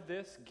charge of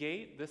this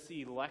gate, this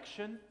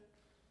election?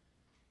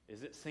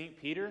 Is it St.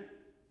 Peter?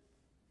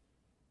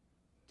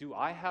 Do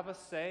I have a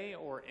say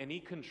or any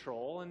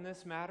control in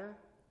this matter?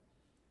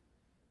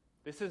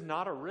 This is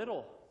not a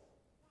riddle.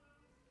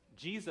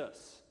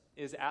 Jesus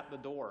is at the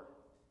door.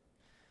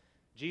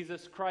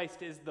 Jesus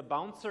Christ is the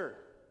bouncer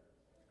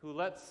who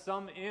lets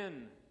some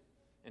in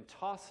and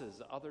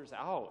tosses others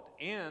out.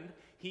 And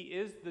He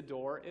is the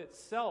door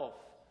itself.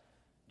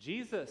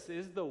 Jesus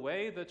is the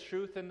way, the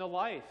truth, and the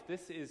life.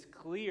 This is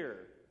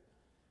clear.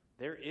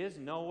 There is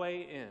no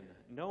way in,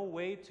 no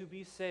way to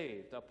be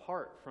saved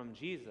apart from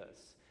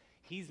Jesus.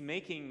 He's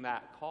making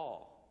that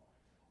call.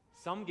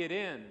 Some get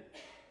in,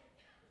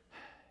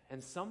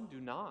 and some do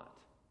not.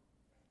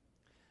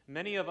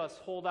 Many of us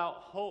hold out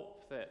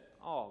hope that,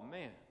 oh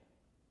man,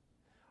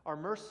 our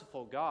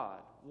merciful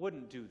God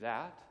wouldn't do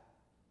that.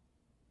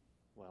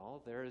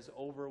 Well, there is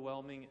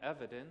overwhelming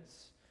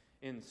evidence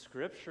in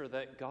Scripture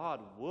that God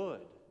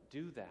would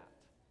do that.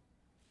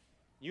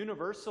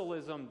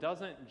 Universalism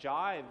doesn't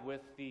jive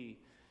with the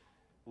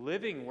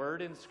living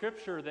word in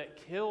Scripture that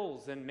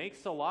kills and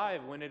makes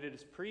alive when it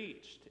is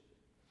preached.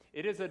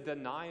 It is a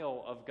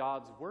denial of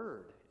God's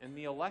word and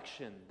the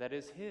election that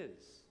is His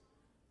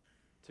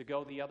to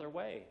go the other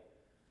way.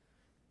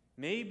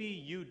 Maybe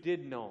you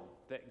did know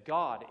that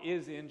God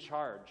is in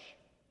charge,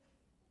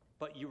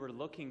 but you were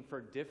looking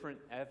for different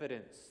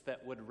evidence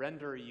that would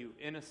render you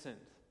innocent.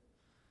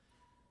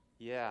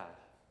 Yeah,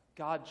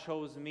 God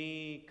chose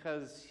me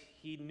because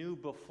He knew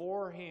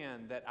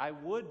beforehand that I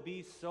would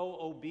be so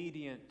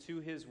obedient to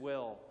His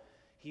will.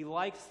 He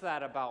likes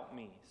that about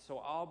me, so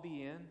I'll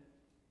be in.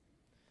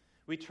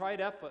 We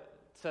tried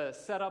to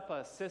set up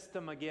a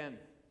system again,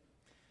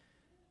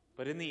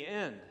 but in the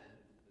end,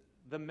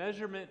 the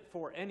measurement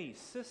for any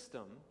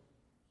system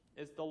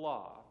is the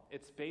law.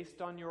 It's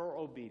based on your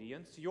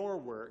obedience, your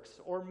works,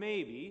 or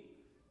maybe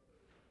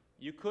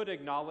you could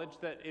acknowledge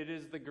that it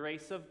is the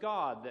grace of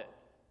God that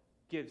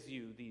gives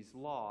you these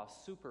law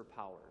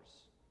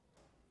superpowers.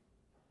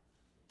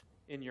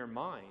 In your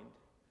mind,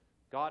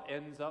 God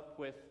ends up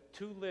with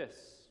two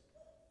lists,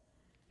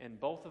 and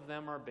both of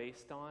them are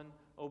based on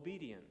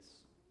obedience.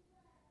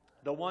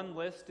 The one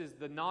list is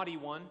the naughty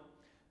one.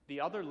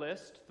 The other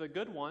list, the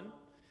good one,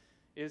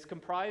 is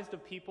comprised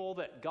of people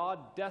that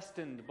God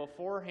destined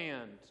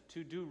beforehand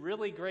to do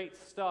really great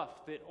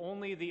stuff that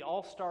only the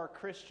all-star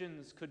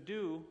Christians could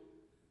do.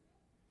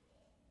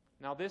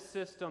 Now, this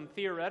system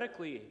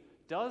theoretically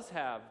does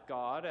have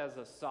God as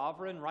a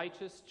sovereign,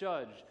 righteous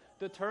judge,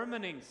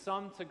 determining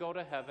some to go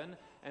to heaven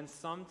and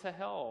some to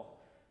hell.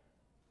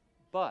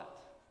 But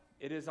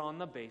it is on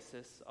the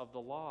basis of the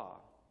law.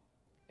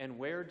 And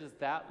where does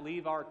that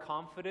leave our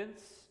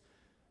confidence,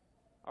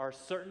 our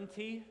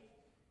certainty?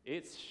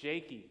 It's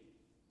shaky.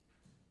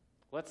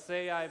 Let's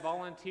say I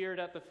volunteered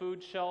at the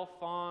food shelf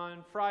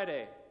on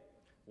Friday.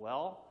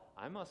 Well,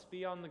 I must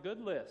be on the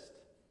good list.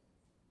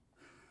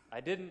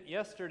 I didn't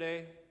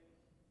yesterday.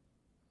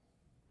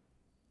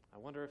 I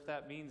wonder if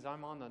that means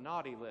I'm on the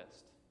naughty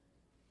list.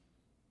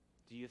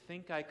 Do you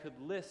think I could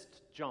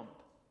list jump?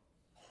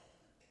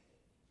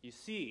 You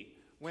see,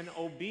 when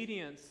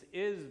obedience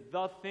is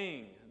the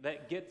thing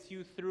that gets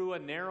you through a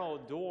narrow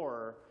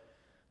door,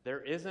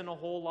 there isn't a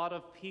whole lot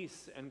of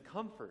peace and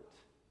comfort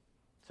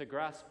to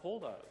grasp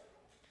hold of.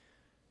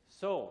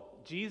 So,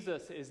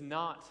 Jesus is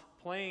not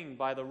playing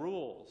by the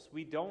rules.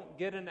 We don't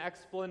get an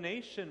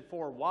explanation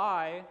for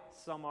why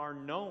some are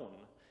known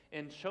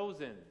and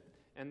chosen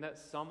and that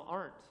some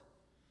aren't.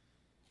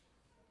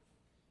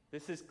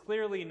 This is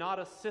clearly not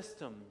a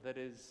system that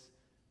is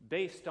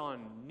based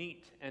on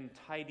neat and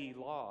tidy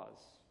laws.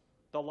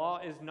 The law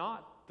is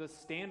not the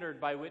standard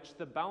by which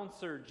the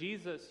bouncer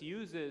Jesus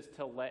uses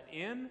to let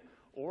in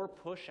or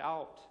push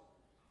out.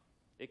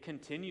 It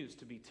continues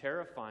to be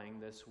terrifying,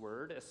 this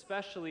word,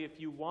 especially if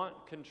you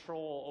want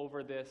control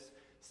over this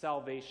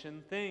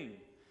salvation thing.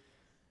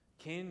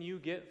 Can you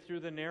get through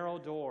the narrow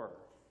door?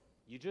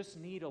 You just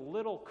need a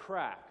little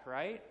crack,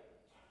 right?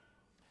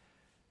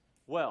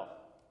 Well,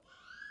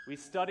 we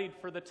studied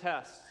for the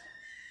test,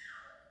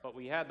 but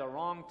we had the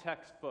wrong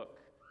textbook.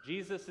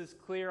 Jesus is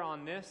clear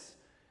on this.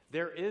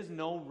 There is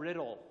no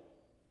riddle.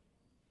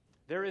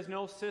 There is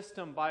no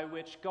system by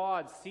which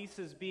God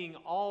ceases being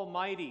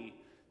almighty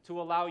to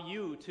allow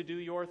you to do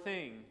your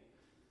thing.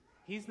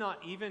 He's not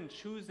even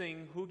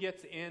choosing who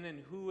gets in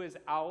and who is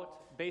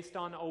out based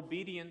on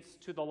obedience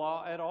to the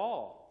law at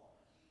all.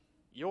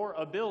 Your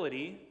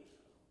ability,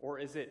 or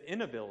is it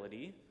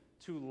inability,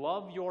 to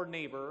love your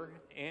neighbor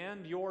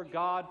and your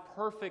God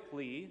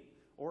perfectly,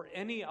 or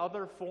any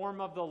other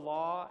form of the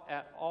law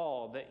at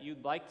all that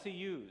you'd like to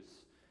use,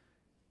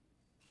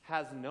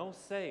 has no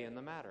say in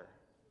the matter.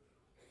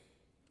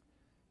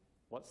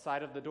 What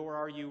side of the door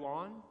are you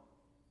on?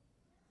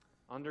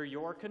 Under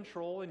your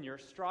control and your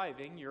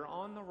striving, you're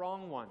on the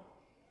wrong one.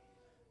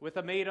 With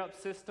a made-up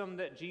system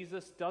that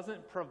Jesus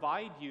doesn't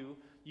provide you,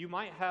 you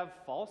might have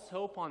false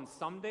hope on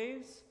some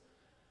days,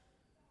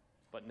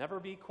 but never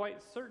be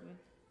quite certain.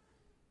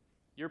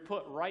 You're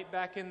put right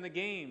back in the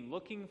game,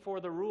 looking for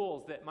the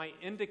rules that might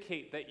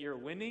indicate that you're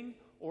winning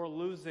or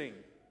losing,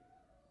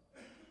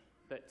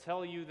 that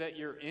tell you that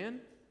you're in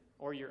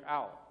or you're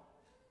out.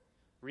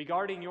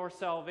 Regarding your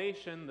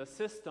salvation, the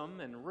system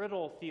and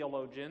riddle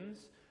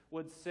theologians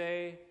would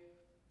say,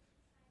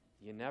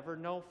 you never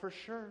know for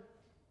sure.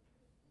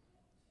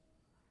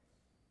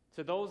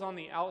 To those on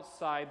the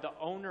outside, the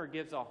owner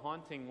gives a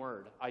haunting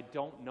word: I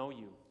don't know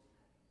you.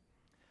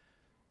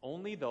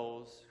 Only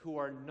those who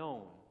are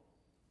known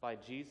by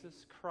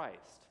Jesus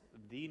Christ,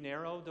 the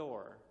narrow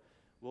door,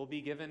 will be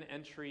given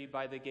entry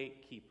by the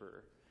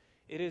gatekeeper.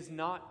 It is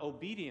not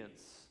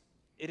obedience,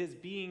 it is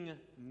being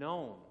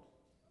known.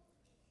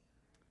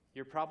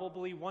 You're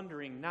probably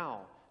wondering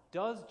now,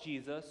 does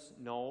Jesus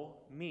know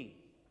me?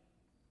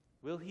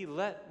 Will he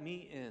let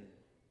me in?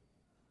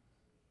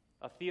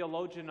 A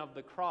theologian of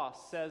the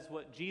cross says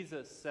what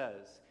Jesus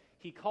says.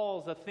 He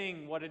calls a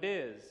thing what it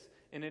is,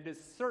 and it is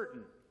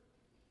certain,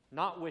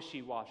 not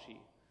wishy-washy.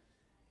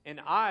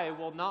 And I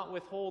will not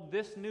withhold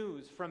this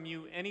news from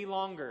you any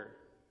longer.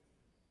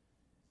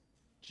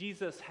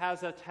 Jesus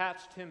has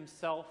attached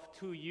himself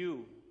to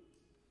you.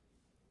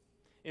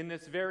 In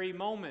this very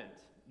moment,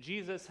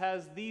 Jesus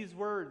has these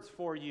words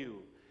for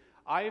you: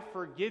 I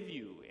forgive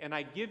you, and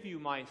I give you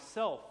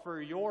myself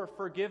for your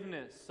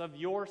forgiveness of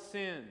your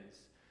sins.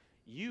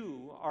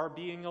 You are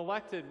being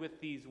elected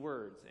with these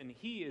words, and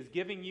he is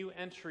giving you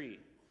entry.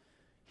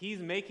 He's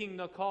making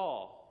the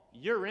call.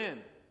 You're in.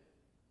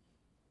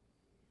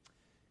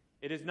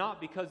 It is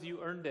not because you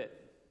earned it.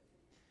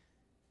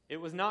 It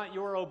was not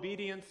your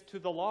obedience to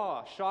the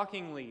law,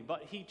 shockingly,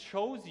 but he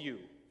chose you.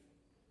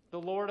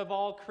 The Lord of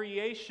all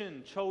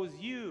creation chose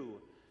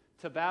you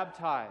to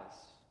baptize.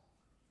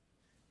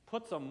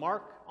 Puts a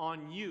mark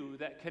on you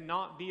that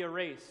cannot be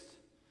erased,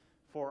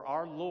 for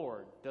our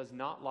Lord does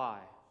not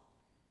lie.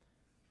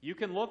 You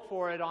can look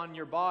for it on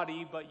your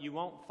body, but you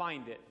won't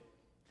find it.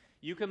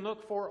 You can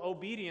look for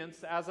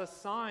obedience as a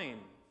sign,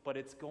 but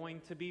it's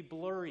going to be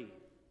blurry.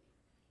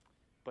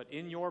 But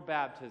in your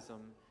baptism,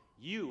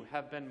 you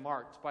have been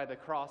marked by the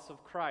cross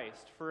of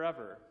Christ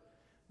forever.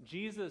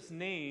 Jesus'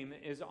 name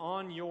is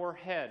on your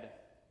head.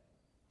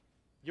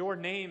 Your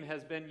name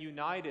has been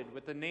united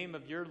with the name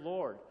of your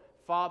Lord,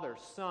 Father,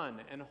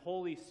 Son, and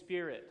Holy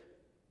Spirit.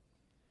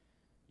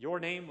 Your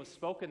name was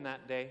spoken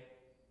that day.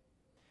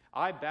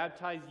 I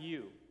baptize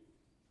you,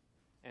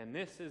 and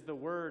this is the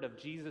word of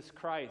Jesus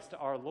Christ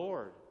our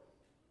Lord.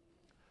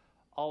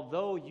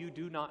 Although you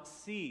do not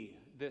see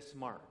this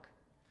mark,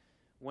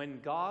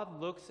 when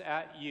God looks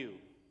at you,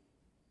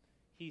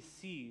 he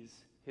sees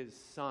his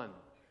Son.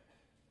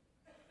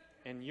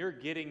 And you're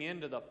getting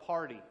into the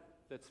party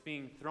that's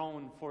being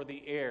thrown for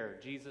the air,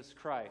 Jesus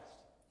Christ.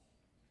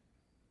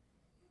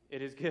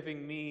 It is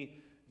giving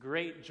me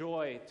great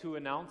joy to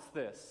announce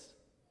this.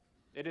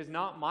 It is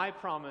not my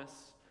promise,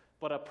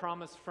 but a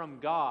promise from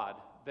God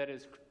that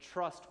is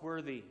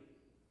trustworthy.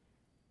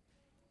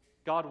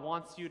 God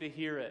wants you to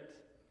hear it.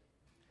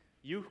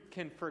 You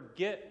can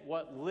forget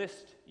what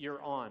list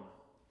you're on.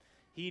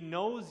 He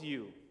knows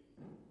you,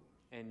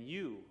 and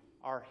you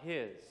are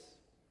his.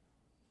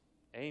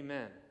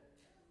 Amen.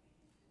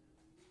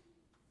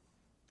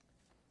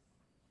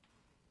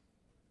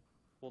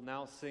 We'll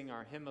now sing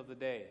our hymn of the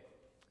day,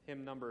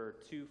 hymn number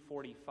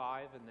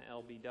 245 in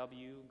the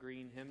LBW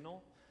Green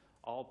Hymnal,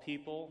 All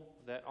People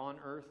That on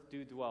Earth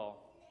Do Dwell,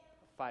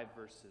 5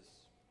 verses.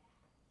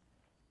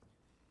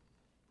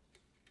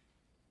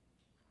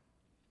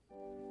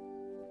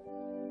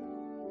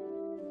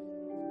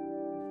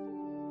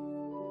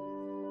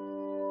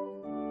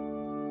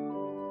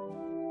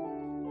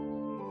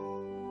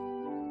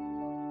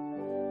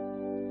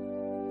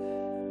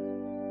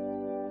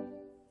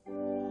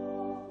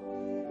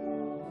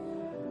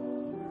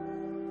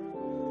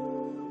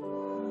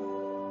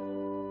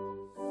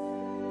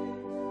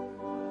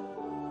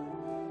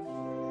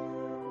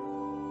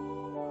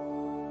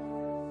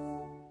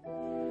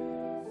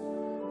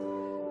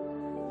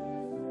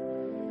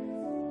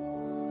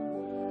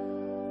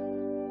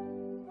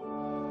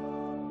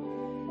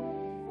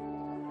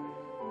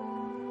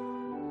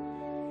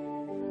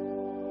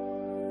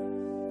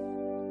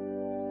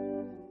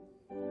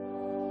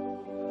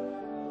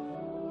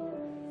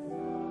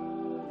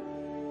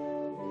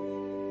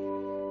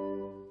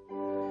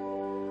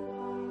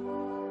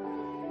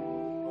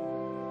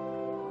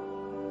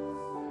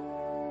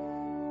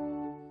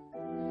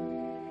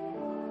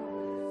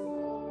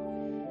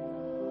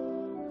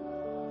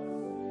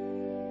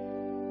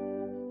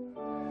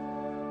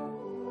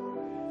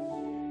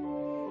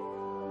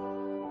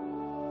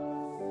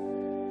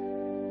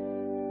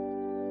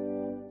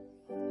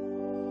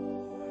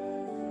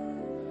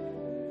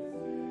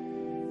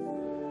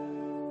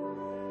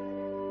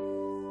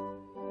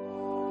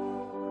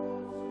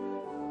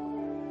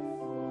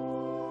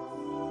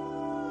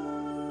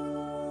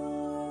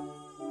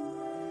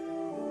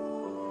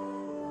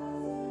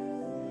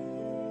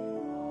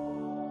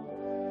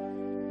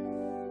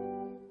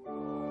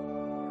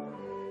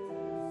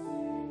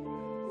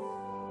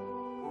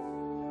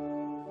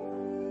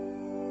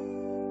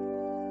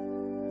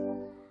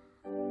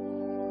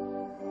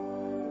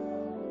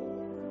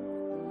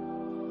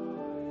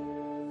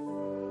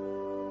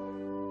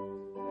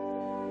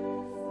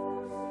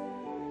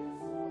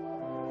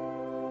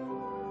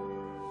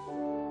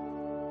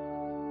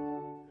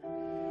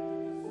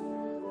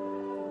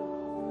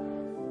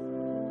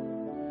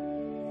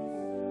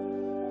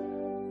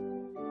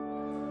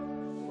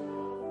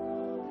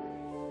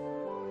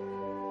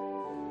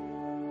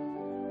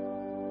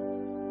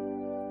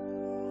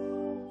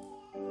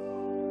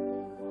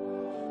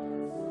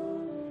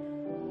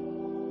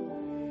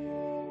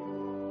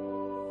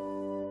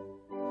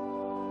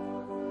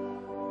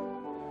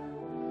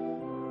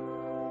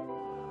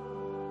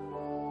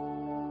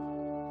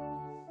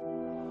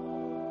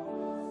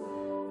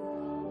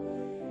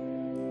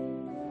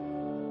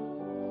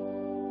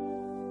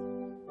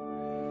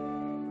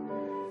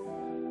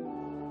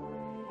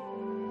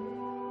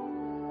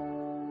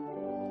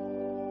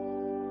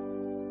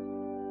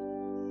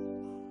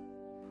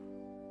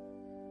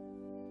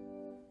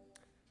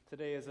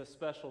 Today is a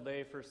special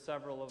day for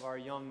several of our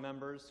young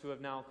members who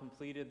have now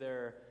completed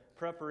their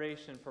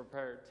preparation for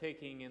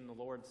partaking in the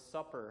Lord's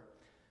Supper.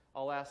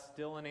 I'll ask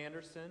Dylan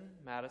Anderson,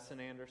 Madison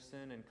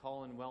Anderson, and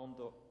Colin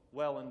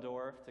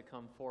Wellendorf to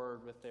come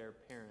forward with their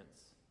parents,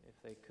 if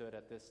they could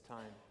at this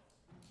time.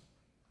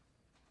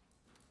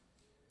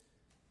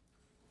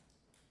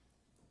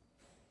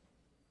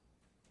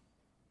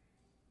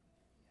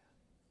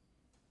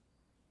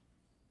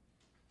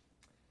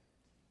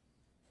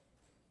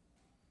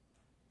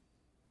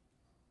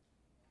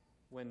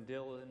 When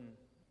Dylan,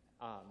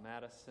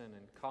 Madison,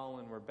 and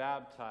Colin were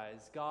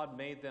baptized, God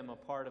made them a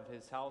part of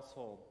his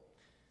household,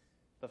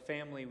 the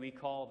family we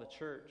call the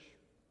church,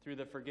 through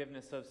the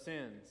forgiveness of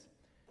sins.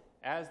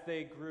 As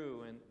they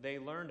grew and they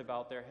learned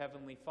about their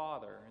heavenly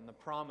Father and the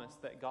promise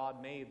that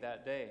God made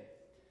that day,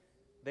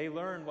 they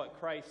learned what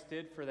Christ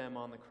did for them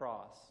on the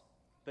cross,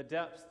 the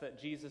depths that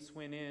Jesus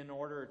went in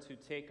order to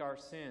take our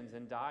sins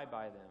and die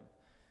by them.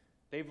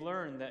 They've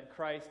learned that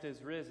Christ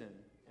is risen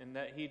and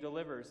that he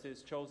delivers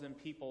his chosen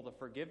people the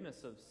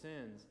forgiveness of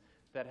sins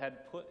that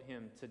had put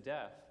him to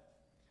death.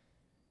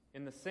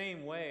 In the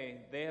same way,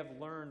 they have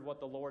learned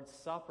what the Lord's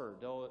Supper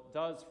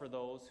does for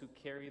those who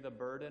carry the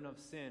burden of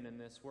sin in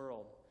this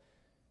world.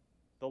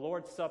 The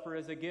Lord's Supper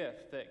is a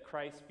gift that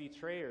Christ's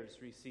betrayers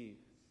receive.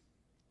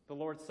 The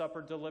Lord's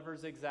Supper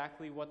delivers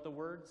exactly what the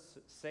words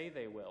say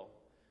they will.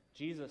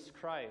 Jesus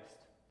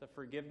Christ, the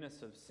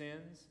forgiveness of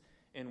sins,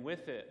 and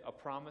with it, a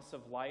promise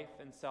of life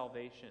and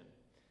salvation.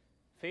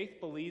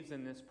 Faith believes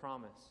in this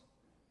promise.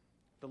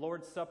 The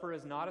Lord's Supper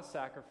is not a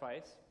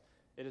sacrifice.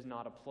 It is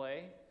not a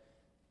play.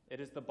 It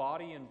is the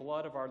body and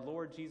blood of our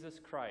Lord Jesus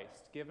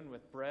Christ, given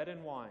with bread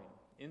and wine,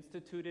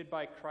 instituted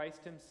by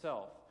Christ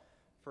himself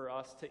for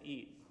us to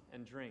eat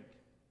and drink.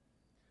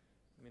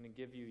 I'm going to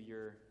give you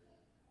your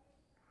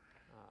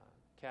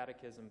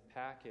catechism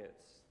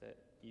packets that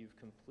you've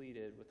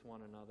completed with one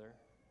another.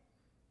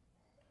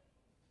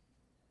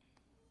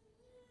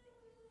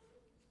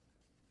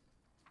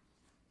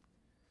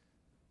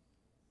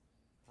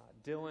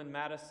 Dylan,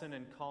 Madison,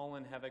 and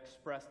Colin have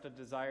expressed a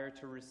desire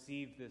to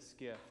receive this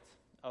gift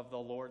of the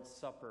Lord's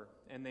Supper,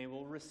 and they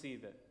will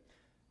receive it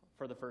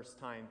for the first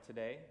time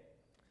today.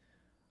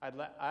 I'd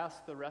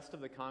ask the rest of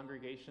the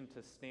congregation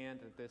to stand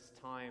at this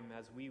time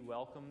as we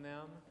welcome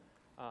them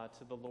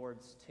to the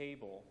Lord's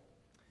table.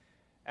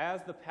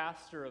 As the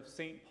pastor of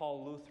St.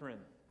 Paul Lutheran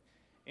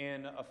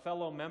and a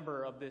fellow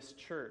member of this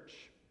church,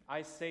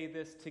 I say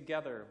this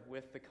together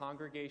with the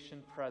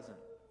congregation present.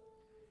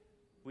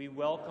 We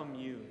welcome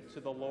you to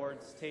the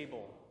Lord's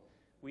table.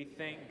 We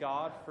thank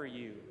God for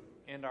you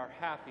and are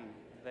happy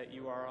that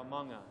you are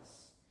among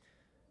us.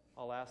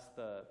 I'll ask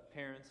the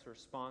parents or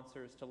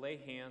sponsors to lay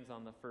hands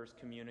on the first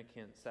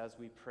communicants as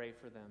we pray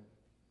for them.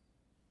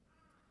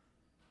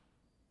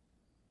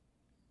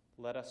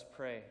 Let us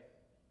pray.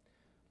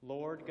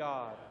 Lord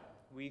God,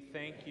 we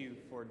thank you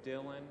for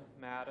Dylan,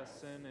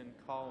 Madison, and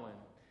Colin,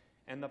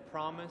 and the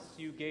promise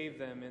you gave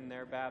them in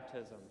their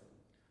baptism.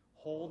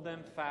 Hold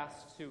them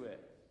fast to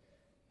it.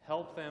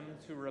 Help them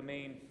to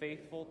remain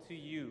faithful to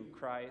you,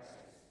 Christ,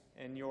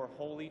 and your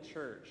holy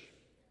church,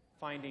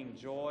 finding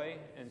joy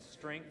and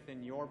strength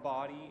in your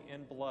body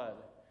and blood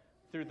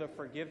through the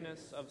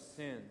forgiveness of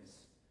sins.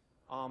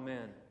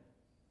 Amen.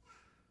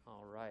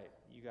 All right,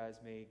 you guys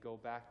may go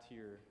back to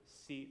your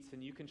seats,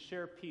 and you can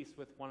share peace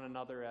with one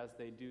another as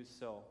they do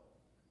so.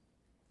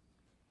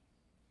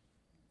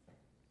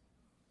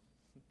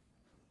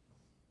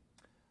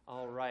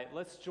 All right,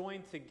 let's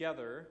join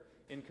together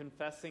in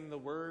confessing the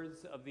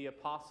words of the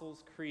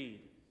Apostles'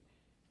 Creed.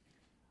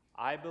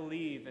 I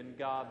believe in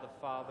God the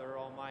Father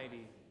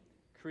Almighty,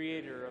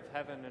 creator of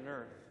heaven and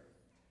earth.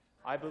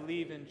 I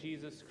believe in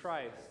Jesus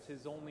Christ,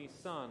 his only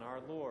Son,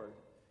 our Lord.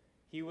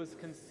 He was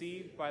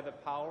conceived by the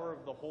power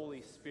of the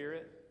Holy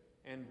Spirit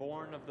and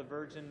born of the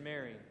Virgin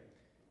Mary.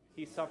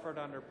 He suffered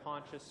under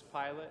Pontius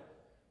Pilate,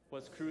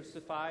 was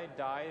crucified,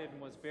 died,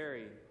 and was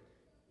buried.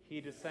 He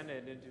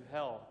descended into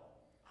hell.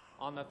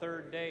 On the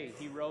third day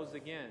he rose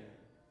again.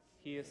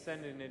 He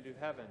ascended into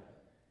heaven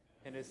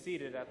and is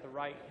seated at the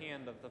right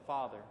hand of the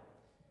Father.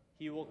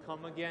 He will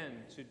come again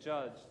to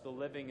judge the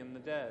living and the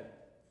dead.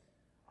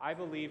 I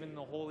believe in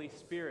the Holy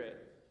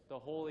Spirit, the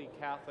Holy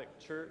Catholic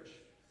Church,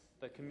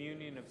 the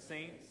communion of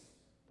saints,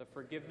 the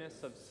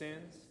forgiveness of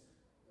sins,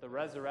 the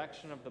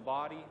resurrection of the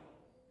body,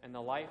 and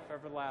the life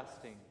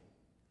everlasting.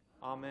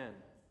 Amen.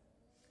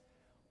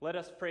 Let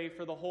us pray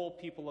for the whole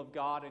people of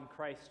God in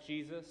Christ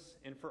Jesus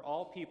and for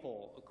all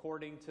people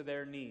according to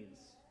their needs.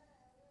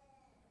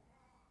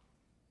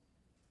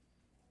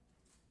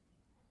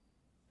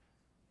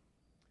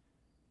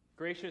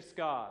 Gracious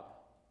God,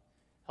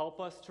 help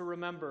us to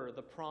remember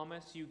the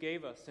promise you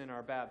gave us in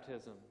our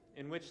baptism,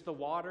 in which the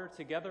water,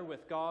 together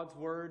with God's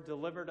word,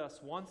 delivered us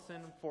once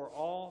and for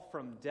all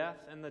from death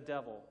and the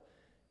devil,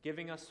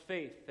 giving us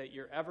faith that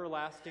your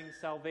everlasting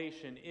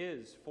salvation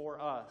is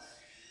for us.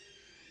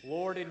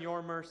 Lord, in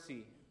your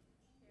mercy.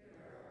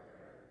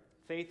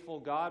 Faithful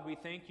God, we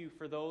thank you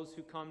for those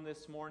who come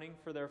this morning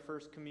for their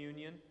first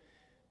communion.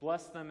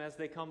 Bless them as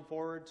they come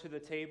forward to the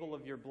table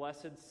of your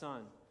blessed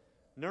Son.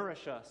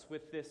 Nourish us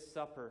with this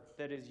supper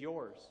that is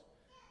yours,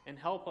 and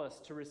help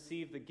us to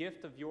receive the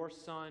gift of your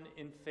Son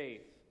in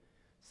faith.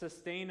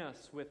 Sustain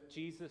us with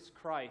Jesus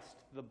Christ,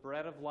 the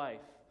bread of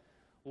life.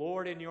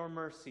 Lord, in your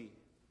mercy,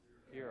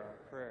 hear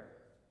our prayer.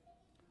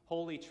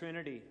 Holy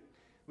Trinity,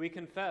 we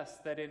confess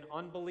that in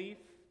unbelief,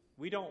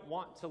 we don't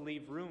want to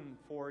leave room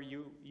for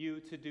you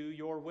to do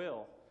your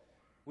will.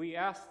 We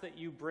ask that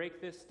you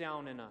break this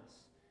down in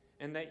us,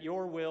 and that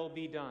your will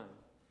be done,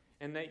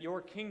 and that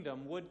your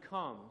kingdom would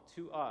come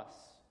to us.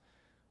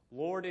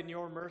 Lord, in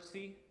your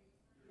mercy,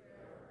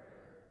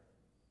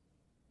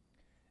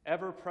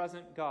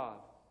 ever-present God,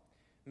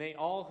 may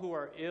all who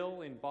are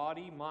ill in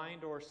body,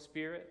 mind, or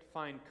spirit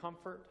find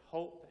comfort,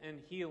 hope, and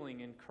healing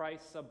in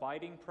Christ's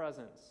abiding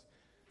presence.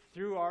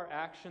 Through our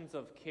actions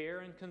of care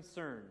and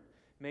concern,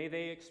 may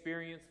they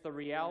experience the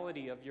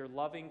reality of your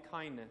loving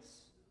kindness.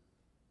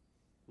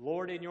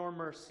 Lord, in your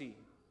mercy,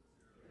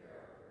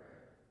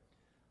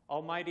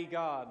 Almighty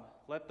God,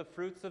 let the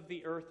fruits of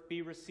the earth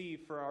be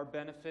received for our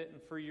benefit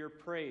and for your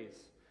praise.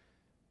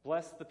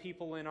 Bless the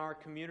people in our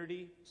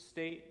community,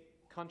 state,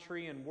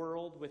 country, and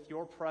world with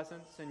your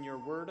presence and your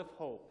word of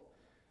hope.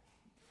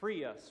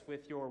 Free us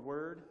with your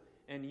word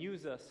and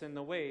use us in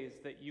the ways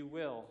that you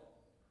will.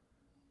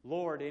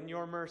 Lord, in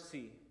your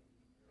mercy,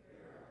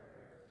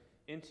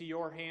 Into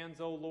your hands,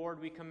 O Lord,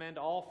 we commend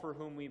all for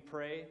whom we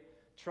pray,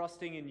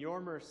 trusting in your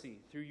mercy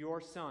through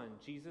your Son,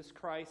 Jesus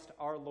Christ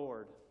our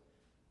Lord.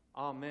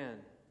 Amen.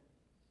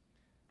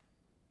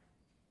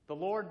 The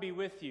Lord be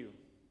with you.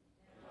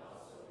 And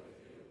also with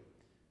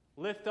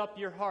you. Lift up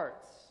your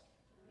hearts.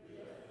 We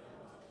lift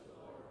them up to the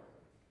Lord.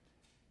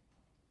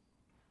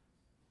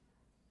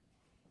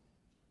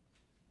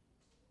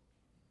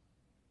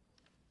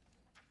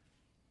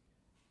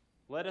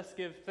 Let us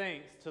give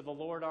thanks to the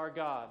Lord our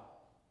God.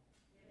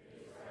 It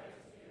is right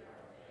to give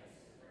our thanks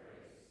and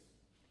praise.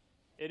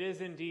 It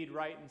is indeed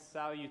right and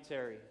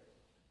salutary.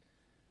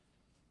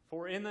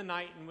 For in the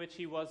night in which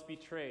he was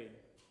betrayed,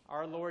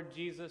 our Lord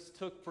Jesus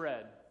took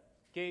bread,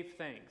 gave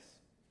thanks,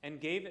 and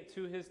gave it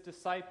to his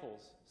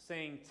disciples,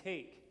 saying,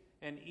 "Take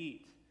and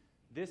eat.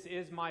 This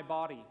is my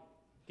body,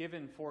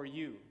 given for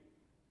you.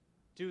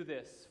 Do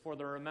this for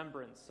the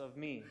remembrance of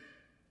me."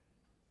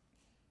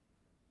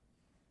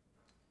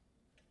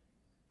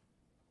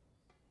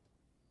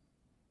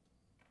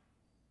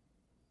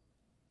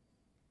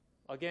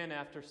 Again,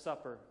 after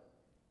supper,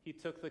 he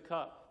took the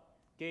cup,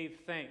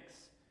 gave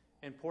thanks,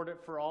 and poured it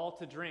for all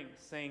to drink,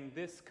 saying,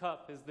 "This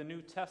cup is the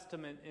New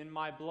Testament in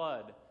my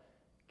blood,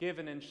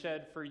 given and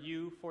shed for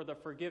you for the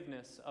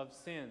forgiveness of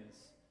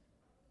sins.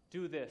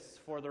 Do this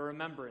for the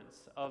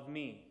remembrance of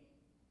me."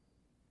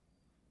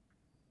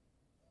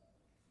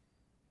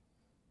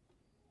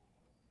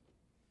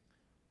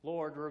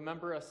 Lord,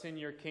 remember us in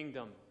your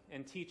kingdom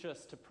and teach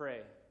us to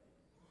pray.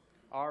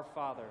 Our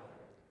Father,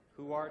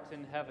 who art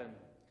in heaven,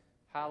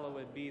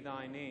 hallowed be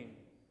thy name.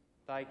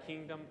 Thy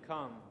kingdom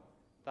come,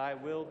 thy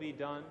will be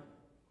done,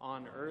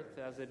 on earth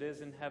as it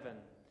is in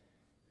heaven.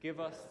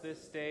 Give us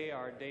this day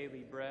our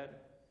daily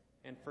bread,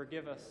 and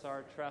forgive us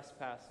our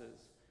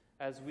trespasses,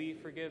 as we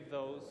forgive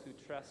those who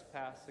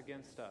trespass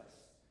against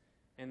us.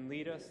 And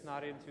lead us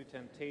not into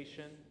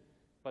temptation,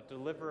 but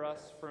deliver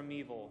us from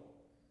evil.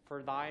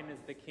 For thine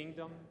is the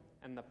kingdom,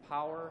 and the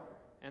power,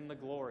 and the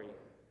glory,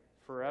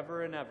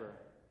 forever and ever.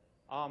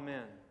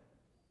 Amen.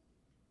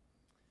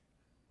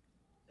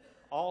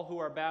 All who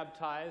are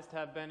baptized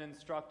have been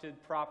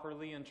instructed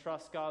properly and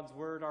trust God's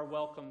word are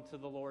welcome to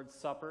the Lord's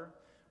Supper,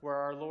 where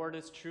our Lord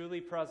is truly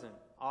present,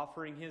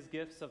 offering his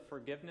gifts of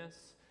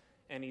forgiveness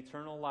and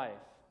eternal life.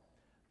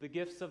 The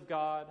gifts of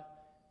God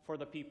for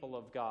the people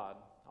of God.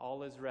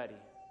 All is ready.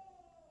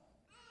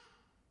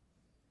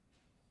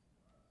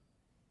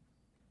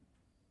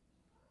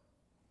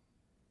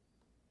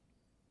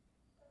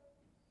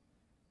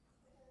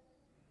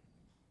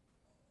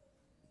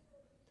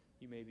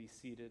 You may be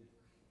seated.